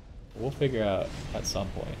 We'll figure out at some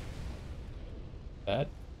point. That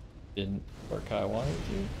didn't work how I wanted it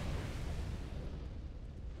to.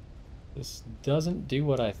 This doesn't do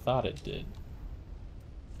what I thought it did.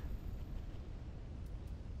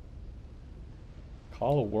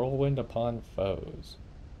 Call a whirlwind upon foes.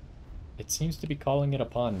 It seems to be calling it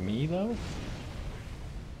upon me, though.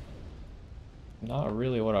 Not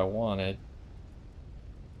really what I wanted.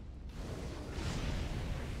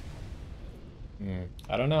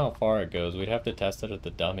 I don't know how far it goes. We'd have to test it at the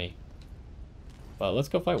dummy. But let's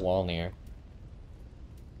go fight Wolnir. I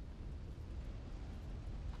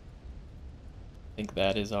think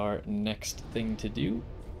that is our next thing to do.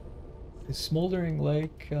 The Smoldering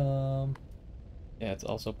Lake, yeah, it's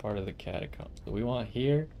also part of the catacombs. So we want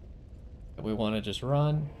here. We want to just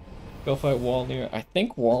run. Go fight Wolnir. I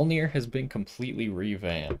think Wolnir has been completely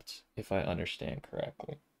revamped, if I understand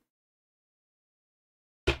correctly.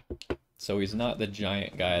 So he's not the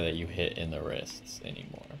giant guy that you hit in the wrists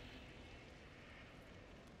anymore.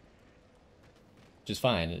 Which is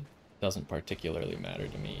fine. It doesn't particularly matter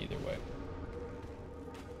to me either way.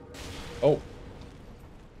 Oh!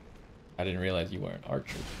 I didn't realize you were an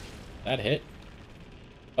archer. That hit?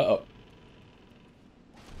 Uh-oh.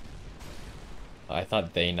 I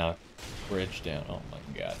thought they knocked bridge down. Oh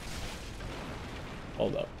my god.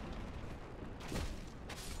 Hold up.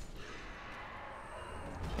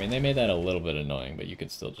 I mean, they made that a little bit annoying, but you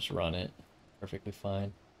could still just run it perfectly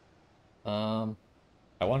fine. I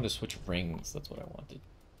wanted to switch rings. That's what I wanted.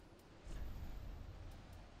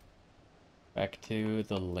 Back to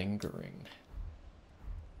the lingering.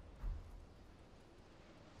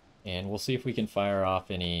 And we'll see if we can fire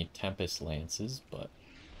off any Tempest Lances, but...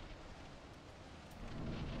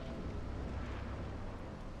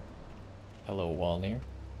 Hello, Wolnir.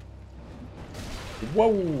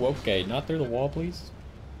 Whoa, okay, not through the wall, please.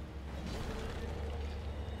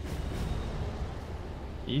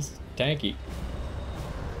 He's tanky.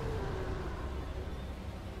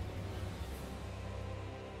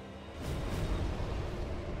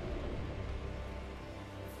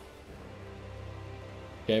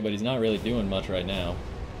 Okay, but he's not really doing much right now.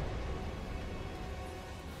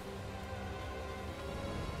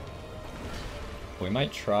 We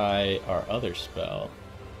might try our other spell.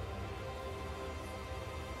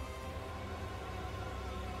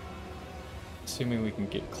 Assuming we can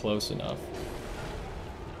get close enough.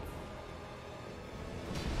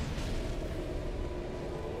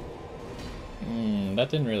 That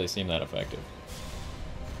didn't really seem that effective.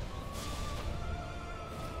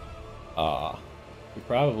 We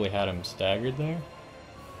probably had him staggered there.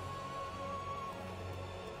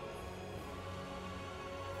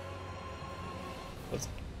 Let's...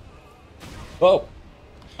 Oh!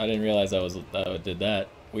 I didn't realize that did that.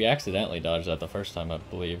 We accidentally dodged that the first time, I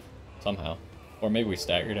believe. Somehow. Or maybe we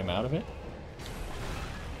staggered him out of it?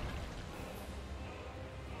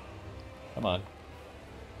 Come on.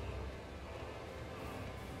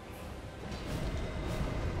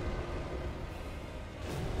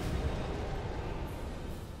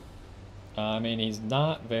 I mean, he's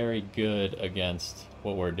not very good against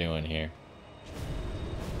what we're doing here.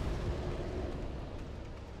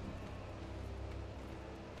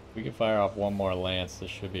 We can fire off one more lance,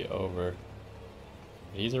 this should be over.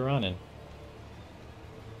 He's a running.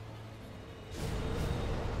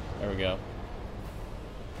 There we go.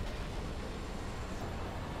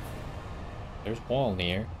 There's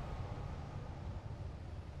Wolnir.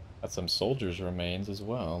 Got some soldiers' remains as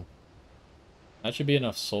well. That should be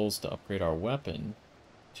enough souls to upgrade our weapon,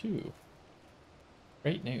 too.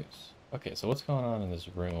 Great news. Okay, so what's going on in this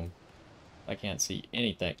room? I can't see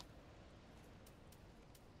anything.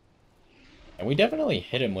 And we definitely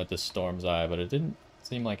hit him with the Storm's Eye, but it didn't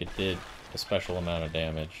seem like it did a special amount of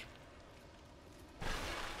damage.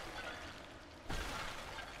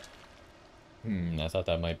 I thought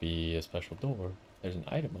that might be a special door. There's an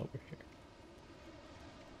item over here.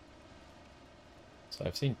 So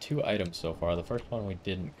I've seen 2 items so far. The first one we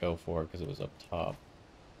didn't go for because it was up top.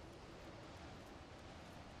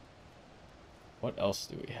 What else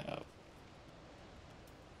do we have?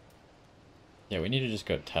 Yeah, we need to just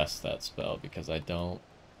go test that spell because I didn't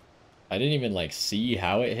even like see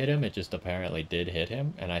how it hit him. It just apparently did hit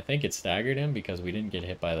him. And I think it staggered him because we didn't get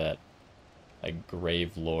hit by that like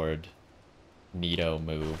Grave Lord Nito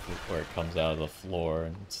move where it comes out of the floor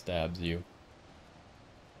and stabs you.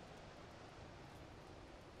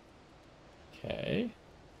 Okay.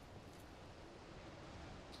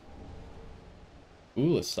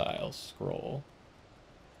 Ulasile scroll.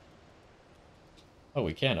 Oh,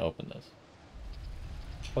 we can open this.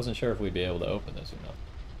 Wasn't sure if we'd be able to open this or not.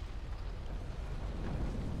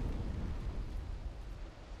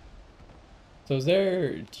 So is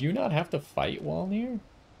there... Do you not have to fight Wolnir?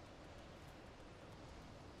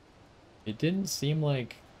 It didn't seem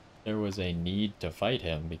like there was a need to fight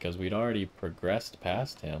him because we'd already progressed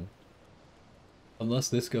past him. Unless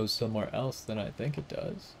this goes somewhere else, then I think it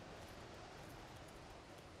does.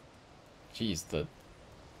 Jeez,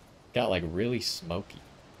 got like really smoky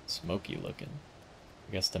looking.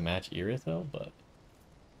 I guess to match Irithyll, but...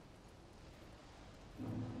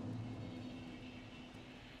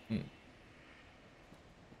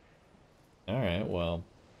 Alright, well...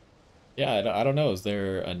 Yeah, I don't know. Is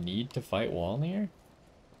there a need to fight Wolnir?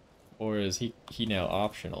 Or is he now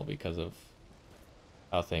optional because of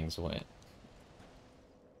how things went?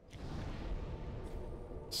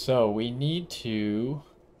 So, we need to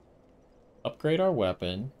upgrade our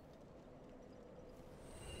weapon.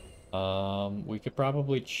 We could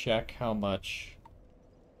probably check how much...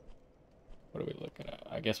 What are we looking at?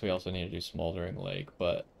 I guess we also need to do Smoldering Lake,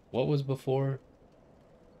 but what was before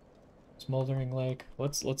Smoldering Lake?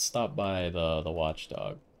 Let's stop by the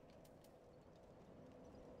Watchdog.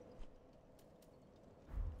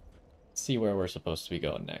 See where we're supposed to be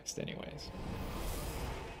going next anyways.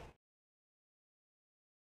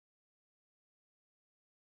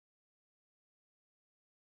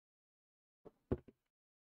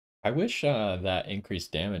 I wish that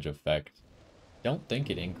increased damage effect, don't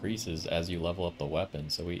think it increases as you level up the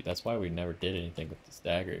weapon, so that's why we never did anything with this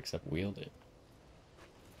dagger except wield it.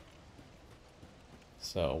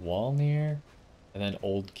 So, Wolnir, And then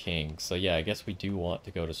Old King. So yeah, I guess we do want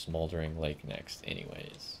to go to Smoldering Lake next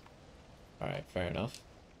anyways. Alright, fair enough.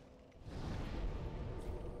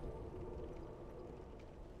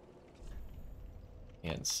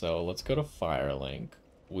 And so let's go to Firelink.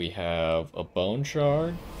 We have a Bone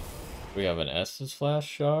Shard. We have an Estus Flash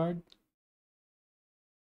Shard.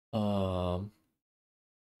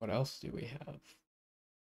 What else do we have?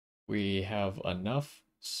 We have enough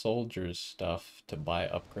soldiers stuff to buy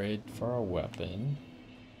upgrade for our weapon.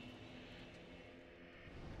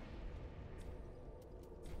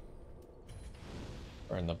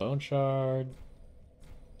 Burn the Bone Shard.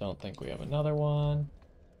 Don't think we have another one.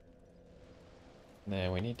 And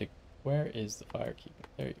then we need to... Where is the Firekeeper?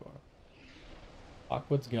 There you are.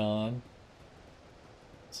 Aqua's gone.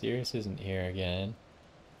 Sirius isn't here again.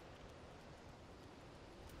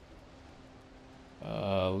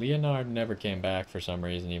 Leonard never came back for some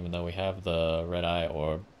reason, even though we have the red eye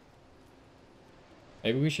orb.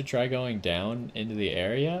 Maybe we should try going down into the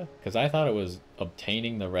area? Because I thought it was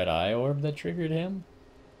obtaining the red eye orb that triggered him.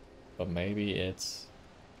 But maybe it's...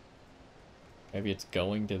 Maybe it's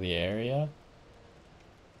going to the area?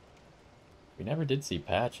 We never did see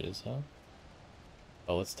patches, huh?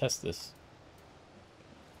 Oh, let's test this.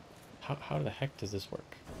 How the heck does this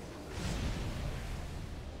work?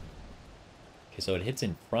 Okay, so it hits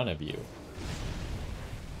in front of you.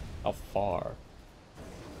 How far?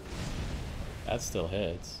 That still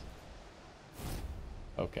hits.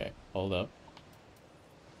 Okay, hold up.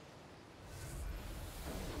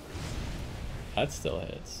 That still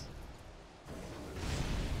hits.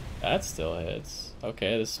 That still hits.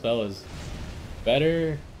 Okay, this spell is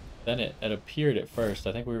better than it appeared at first.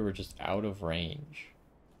 I think we were just out of range.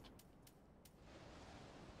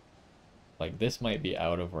 Like, this might be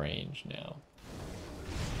out of range now.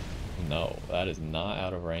 No, that is not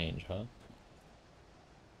out of range, huh?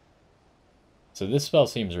 So this spell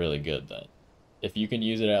seems really good then. If you can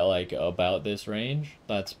use it at like about this range,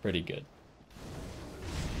 that's pretty good.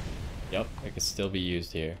 Yep, it can still be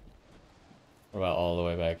used here. What about all the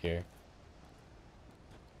way back here?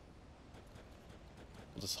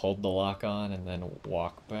 We'll just hold the lock on and then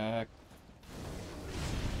walk back.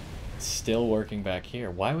 It's still working back here.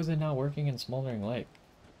 Why was it not working in Smoldering Lake?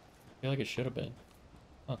 I feel like it should have been.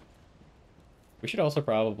 Huh. We should also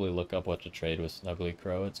probably look up what to trade with Snuggly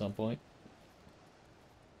Crow at some point.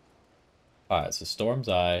 Alright, so Storm's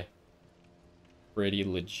Eye. Pretty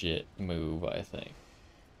legit move, I think.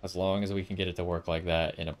 As long as we can get it to work like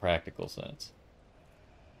that in a practical sense.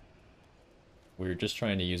 We were just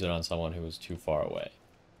trying to use it on someone who was too far away.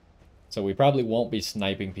 So we probably won't be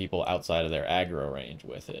sniping people outside of their aggro range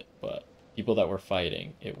with it, but people that we're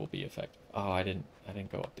fighting, it will be effective. Oh, I didn't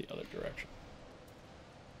go up the other direction.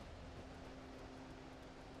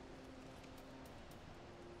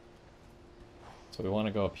 So we want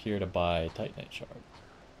to go up here to buy Titanite Shard.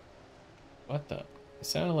 What the? It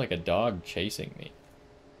sounded like a dog chasing me.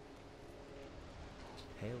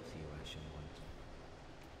 Hail to you, Ashen One.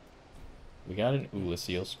 We got an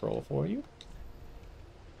Ulasil scroll for you.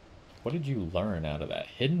 What did you learn out of that?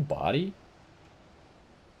 Hidden body?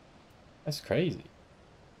 That's crazy.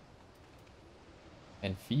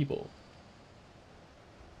 And feeble.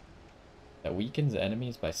 That weakens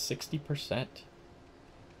enemies by 60%.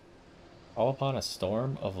 Call upon a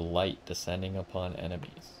storm of light descending upon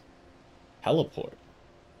enemies. Teleport.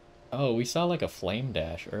 Oh, we saw like a flame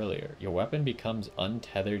dash earlier. Your weapon becomes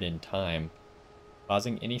untethered in time,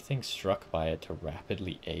 causing anything struck by it to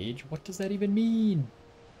rapidly age? What does that even mean?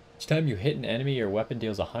 Each time you hit an enemy, your weapon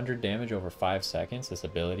deals 100 damage over 5 seconds. This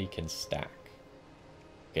ability can stack.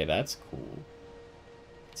 Okay, that's cool.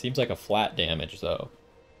 Seems like a flat damage, though.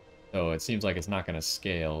 So it seems like it's not going to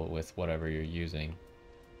scale with whatever you're using.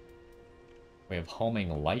 We have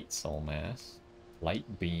Homing Light Soul Mass.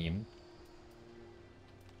 Light Beam.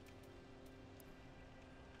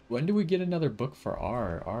 When do we get another book for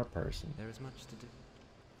our person? There is much to do.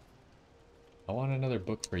 I want another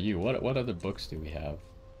book for you. What other books do we have?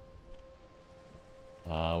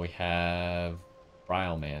 We have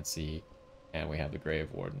Cryomancy, and we have the Grave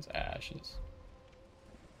Warden's Ashes.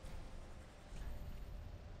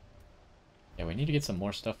 Yeah, we need to get some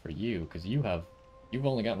more stuff for you, because you've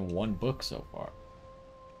only gotten one book so far.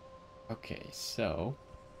 Okay, so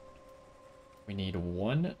we need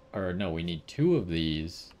we need 2 of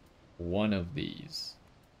these, 1 of these.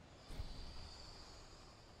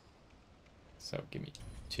 So give me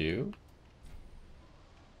 2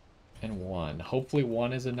 and 1. Hopefully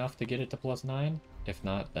 1 is enough to get it to +9. If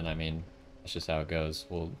not, then I mean, that's just how it goes.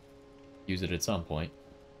 We'll use it at some point.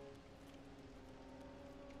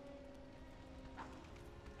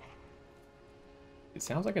 It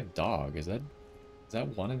sounds like a dog. Is that Is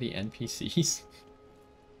that one of the NPCs?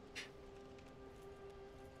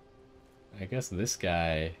 I guess this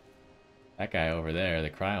guy, that guy over there, the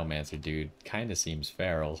cryomancer dude, kind of seems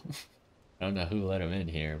feral. I don't know who let him in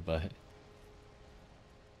here, but I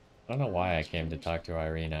don't know why I came to talk to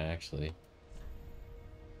Irina, actually.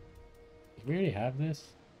 Did we already have this?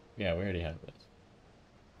 Yeah, we already have this.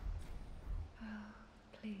 Oh,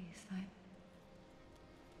 please,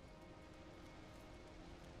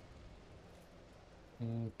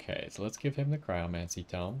 Okay, so let's give him the cryomancy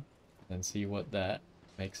tome and see what that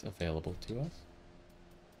makes available to us.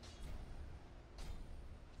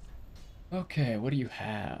 Okay, what do you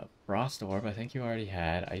have? Frost Orb, I think you already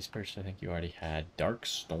had. Ice Burst, I think you already had. Dark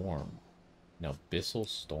Storm. An Abyssal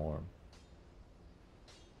Storm.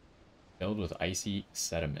 Filled with icy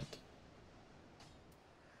sediment.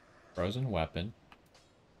 Frozen Weapon.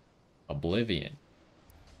 Oblivion.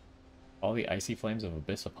 All the icy flames of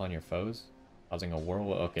abyss upon your foes, causing a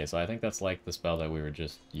whirlwind. Okay, so I think that's like the spell that we were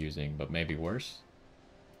just using, but maybe worse.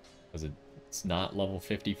 Because it's not level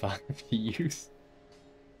 55 to use.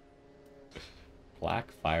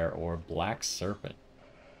 Black Fire or Black Serpent.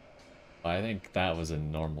 I think that was a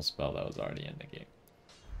normal spell that was already in the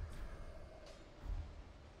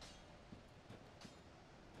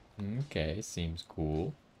game. Okay, seems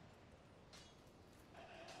cool.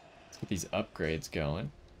 Let's get these upgrades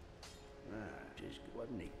going.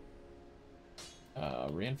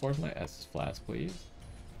 Reinforce my Estus flask, please.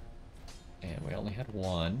 And we only had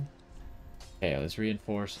one. Okay, let's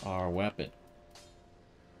reinforce our weapon.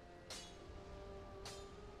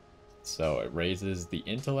 So it raises the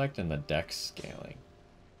intellect and the dex scaling.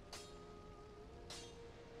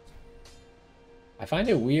 I find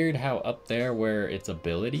it weird how up there where its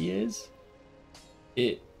ability is,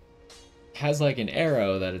 it has like an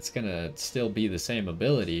arrow that it's gonna still be the same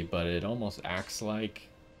ability, but it almost acts like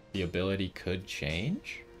the ability could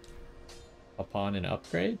change upon an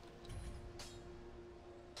upgrade.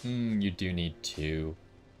 You do need two.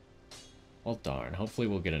 Well, darn. Hopefully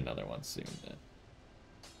we'll get another one soon then.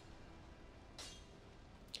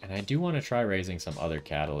 And I do want to try raising some other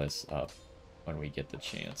catalysts up when we get the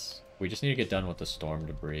chance. We just need to get done with the storm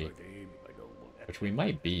debris, which we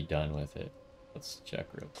might be done with it. Let's check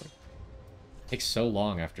real quick. It takes so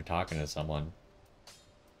long after talking to someone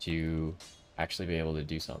to actually be able to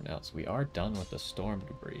do something else. We are done with the storm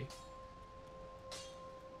debris.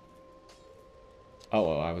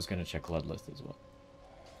 Oh, I was going to check Bloodlist as well.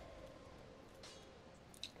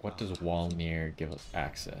 What does Wolnir give us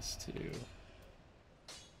access to?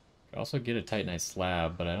 We also get a Titanite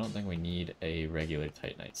slab, but I don't think we need a regular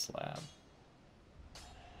Titanite slab.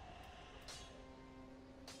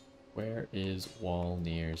 Where is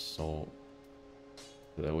Wolnir's soul?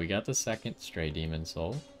 So we got the second Stray Demon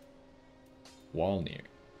soul. Wolnir.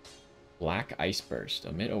 Black Ice Burst.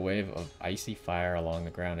 Emit a wave of icy fire along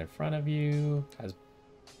the ground in front of you. Has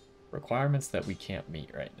requirements that we can't meet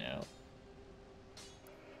right now.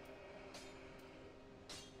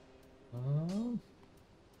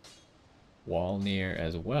 Wolnir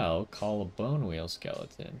as well. Call a Bone Wheel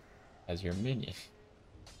Skeleton as your minion.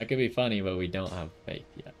 That could be funny, but we don't have faith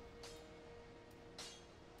yet.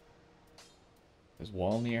 Does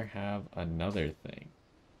Wolnir have another thing?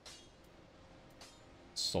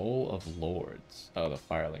 Soul of Lords. Oh, the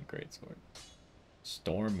Firelink Greatsword.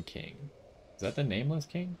 Storm King. Is that the Nameless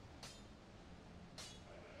King?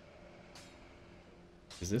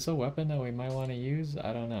 Is this a weapon that we might want to use?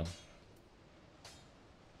 I don't know.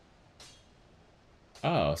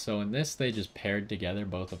 Oh, so in this they just paired together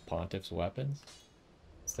both of Pontiff's weapons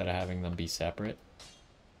instead of having them be separate.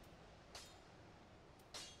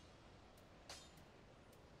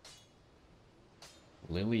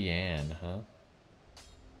 Liliane, huh?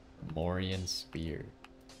 Morian Spear.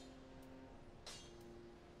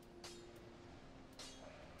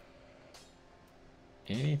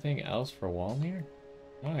 Anything else for Wolnir?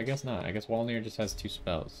 No, I guess not. I guess Wolnir just has two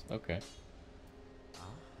spells. Okay.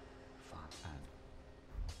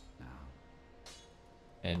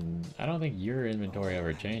 And I don't think your inventory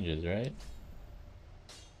ever changes, right?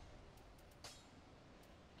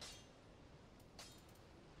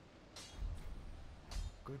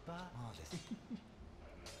 Goodbye.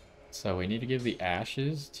 So we need to give the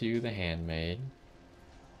ashes to the handmaid.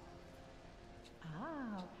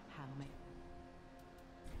 Ah, how may...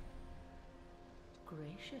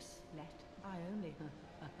 Gracious, let I only...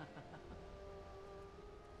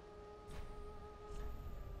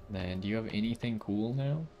 Then, do you have anything cool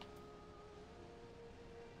now?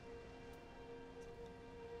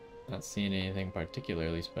 Not seeing anything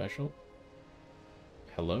particularly special.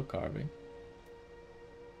 Hello, carving.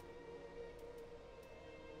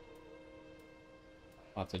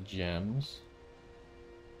 Lots of gems.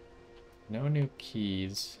 No new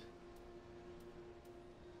keys.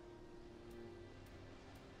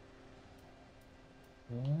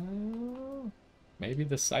 Maybe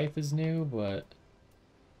the scythe is new, but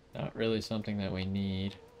not really something that we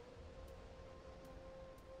need.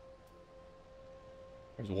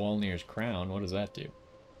 There's Wolnir's crown. What does that do?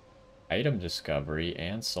 Item discovery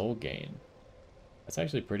and soul gain. That's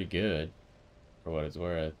actually pretty good for what it's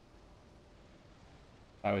worth.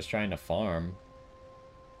 If I was trying to farm,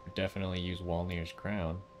 I'd definitely use Wolnir's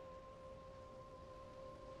crown.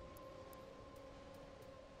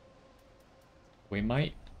 We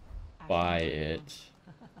might buy it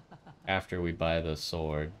after we buy the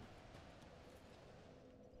sword.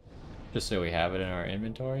 Just so we have it in our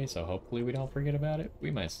inventory, so hopefully we don't forget about it.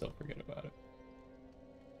 We might still forget about it.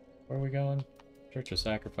 Where are we going? Church of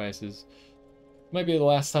Sacrifices. Might be the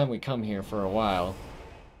last time we come here for a while.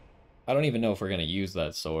 I don't even know if we're going to use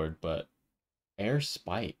that sword, but... Air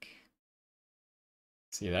Spike.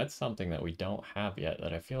 See, that's something that we don't have yet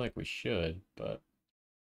that I feel like we should, but...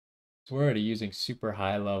 So we're already using super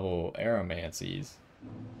high level aeromancies.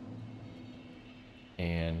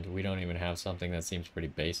 And we don't even have something that seems pretty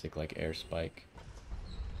basic like Air Spike.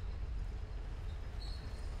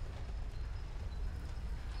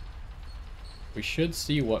 We should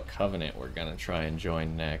see what covenant we're gonna try and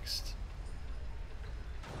join next.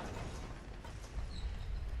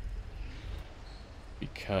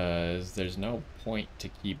 Because there's no point to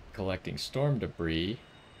keep collecting storm debris,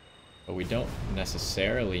 but we don't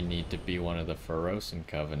necessarily need to be one of the Ferosan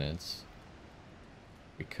covenants.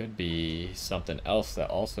 We could be something else that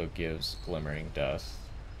also gives glimmering dust.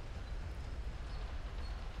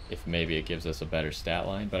 If maybe it gives us a better stat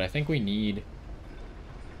line, but I think we need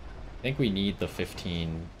the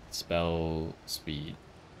 15 spell speed.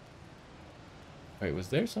 Wait, was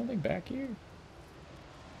there something back here?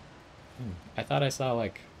 I thought I saw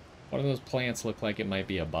like one of those plants look like it might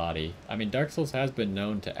be a body. I mean, Dark Souls has been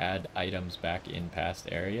known to add items back in past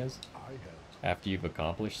areas after you've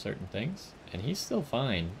accomplished certain things. And he's still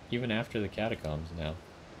fine, even after the catacombs now.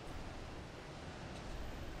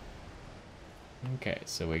 Okay,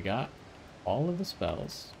 so we got all of the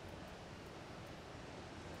spells.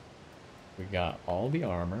 We got all the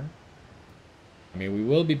armor. I mean, we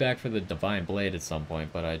will be back for the Divine Blade at some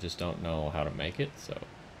point, but I just don't know how to make it, so...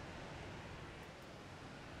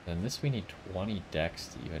 Then this we need 20 dex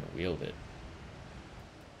to even wield it.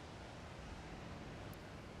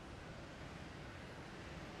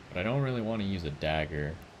 But I don't really want to use a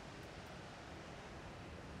dagger.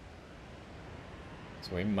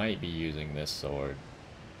 So we might be using this sword.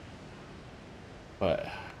 But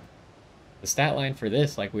the stat line for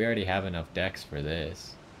this, like we already have enough dex for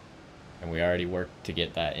this. And we already worked to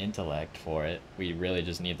get that intellect for it. We really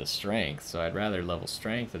just need the strength, so I'd rather level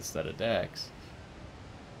strength instead of dex.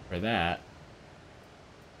 For that.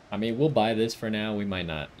 I mean, we'll buy this for now. We might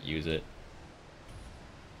not use it.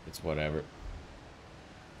 It's whatever.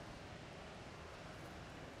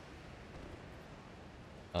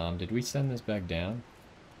 Did we send this back down?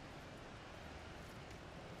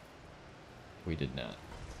 We did not.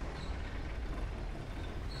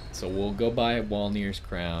 So we'll go buy Wolnir's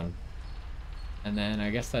crown. And then I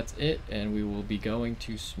guess that's it, and we will be going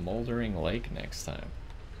to Smoldering Lake next time.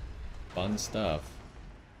 Fun stuff.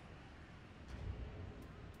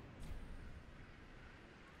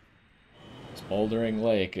 Smoldering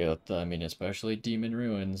Lake, I mean, especially Demon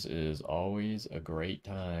Ruins, is always a great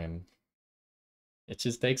time. It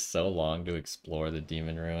just takes so long to explore the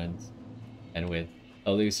Demon Ruins. And with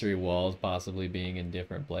illusory walls possibly being in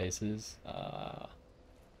different places,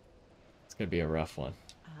 it's gonna be a rough one.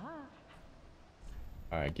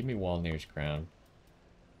 Alright, give me Wolnir's crown.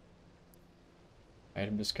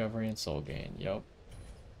 Item discovery and soul gain. Yup.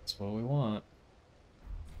 That's what we want.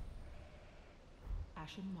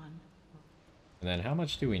 Ashen one. And then how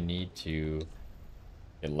much do we need to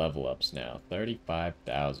get level ups now?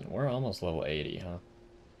 35,000. We're almost level 80, huh?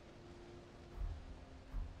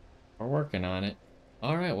 We're working on it.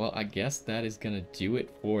 Alright, well, I guess that is going to do it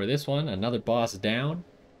for this one. Another boss down.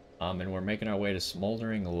 And we're making our way to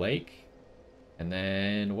Smoldering Lake. And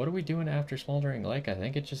then, what are we doing after Smoldering Lake? I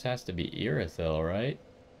think it just has to be Irithyll, right?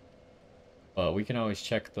 But we can always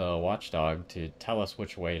check the watchdog to tell us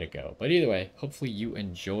which way to go. But either way, hopefully you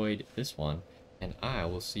enjoyed this one. And I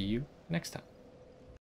will see you next time.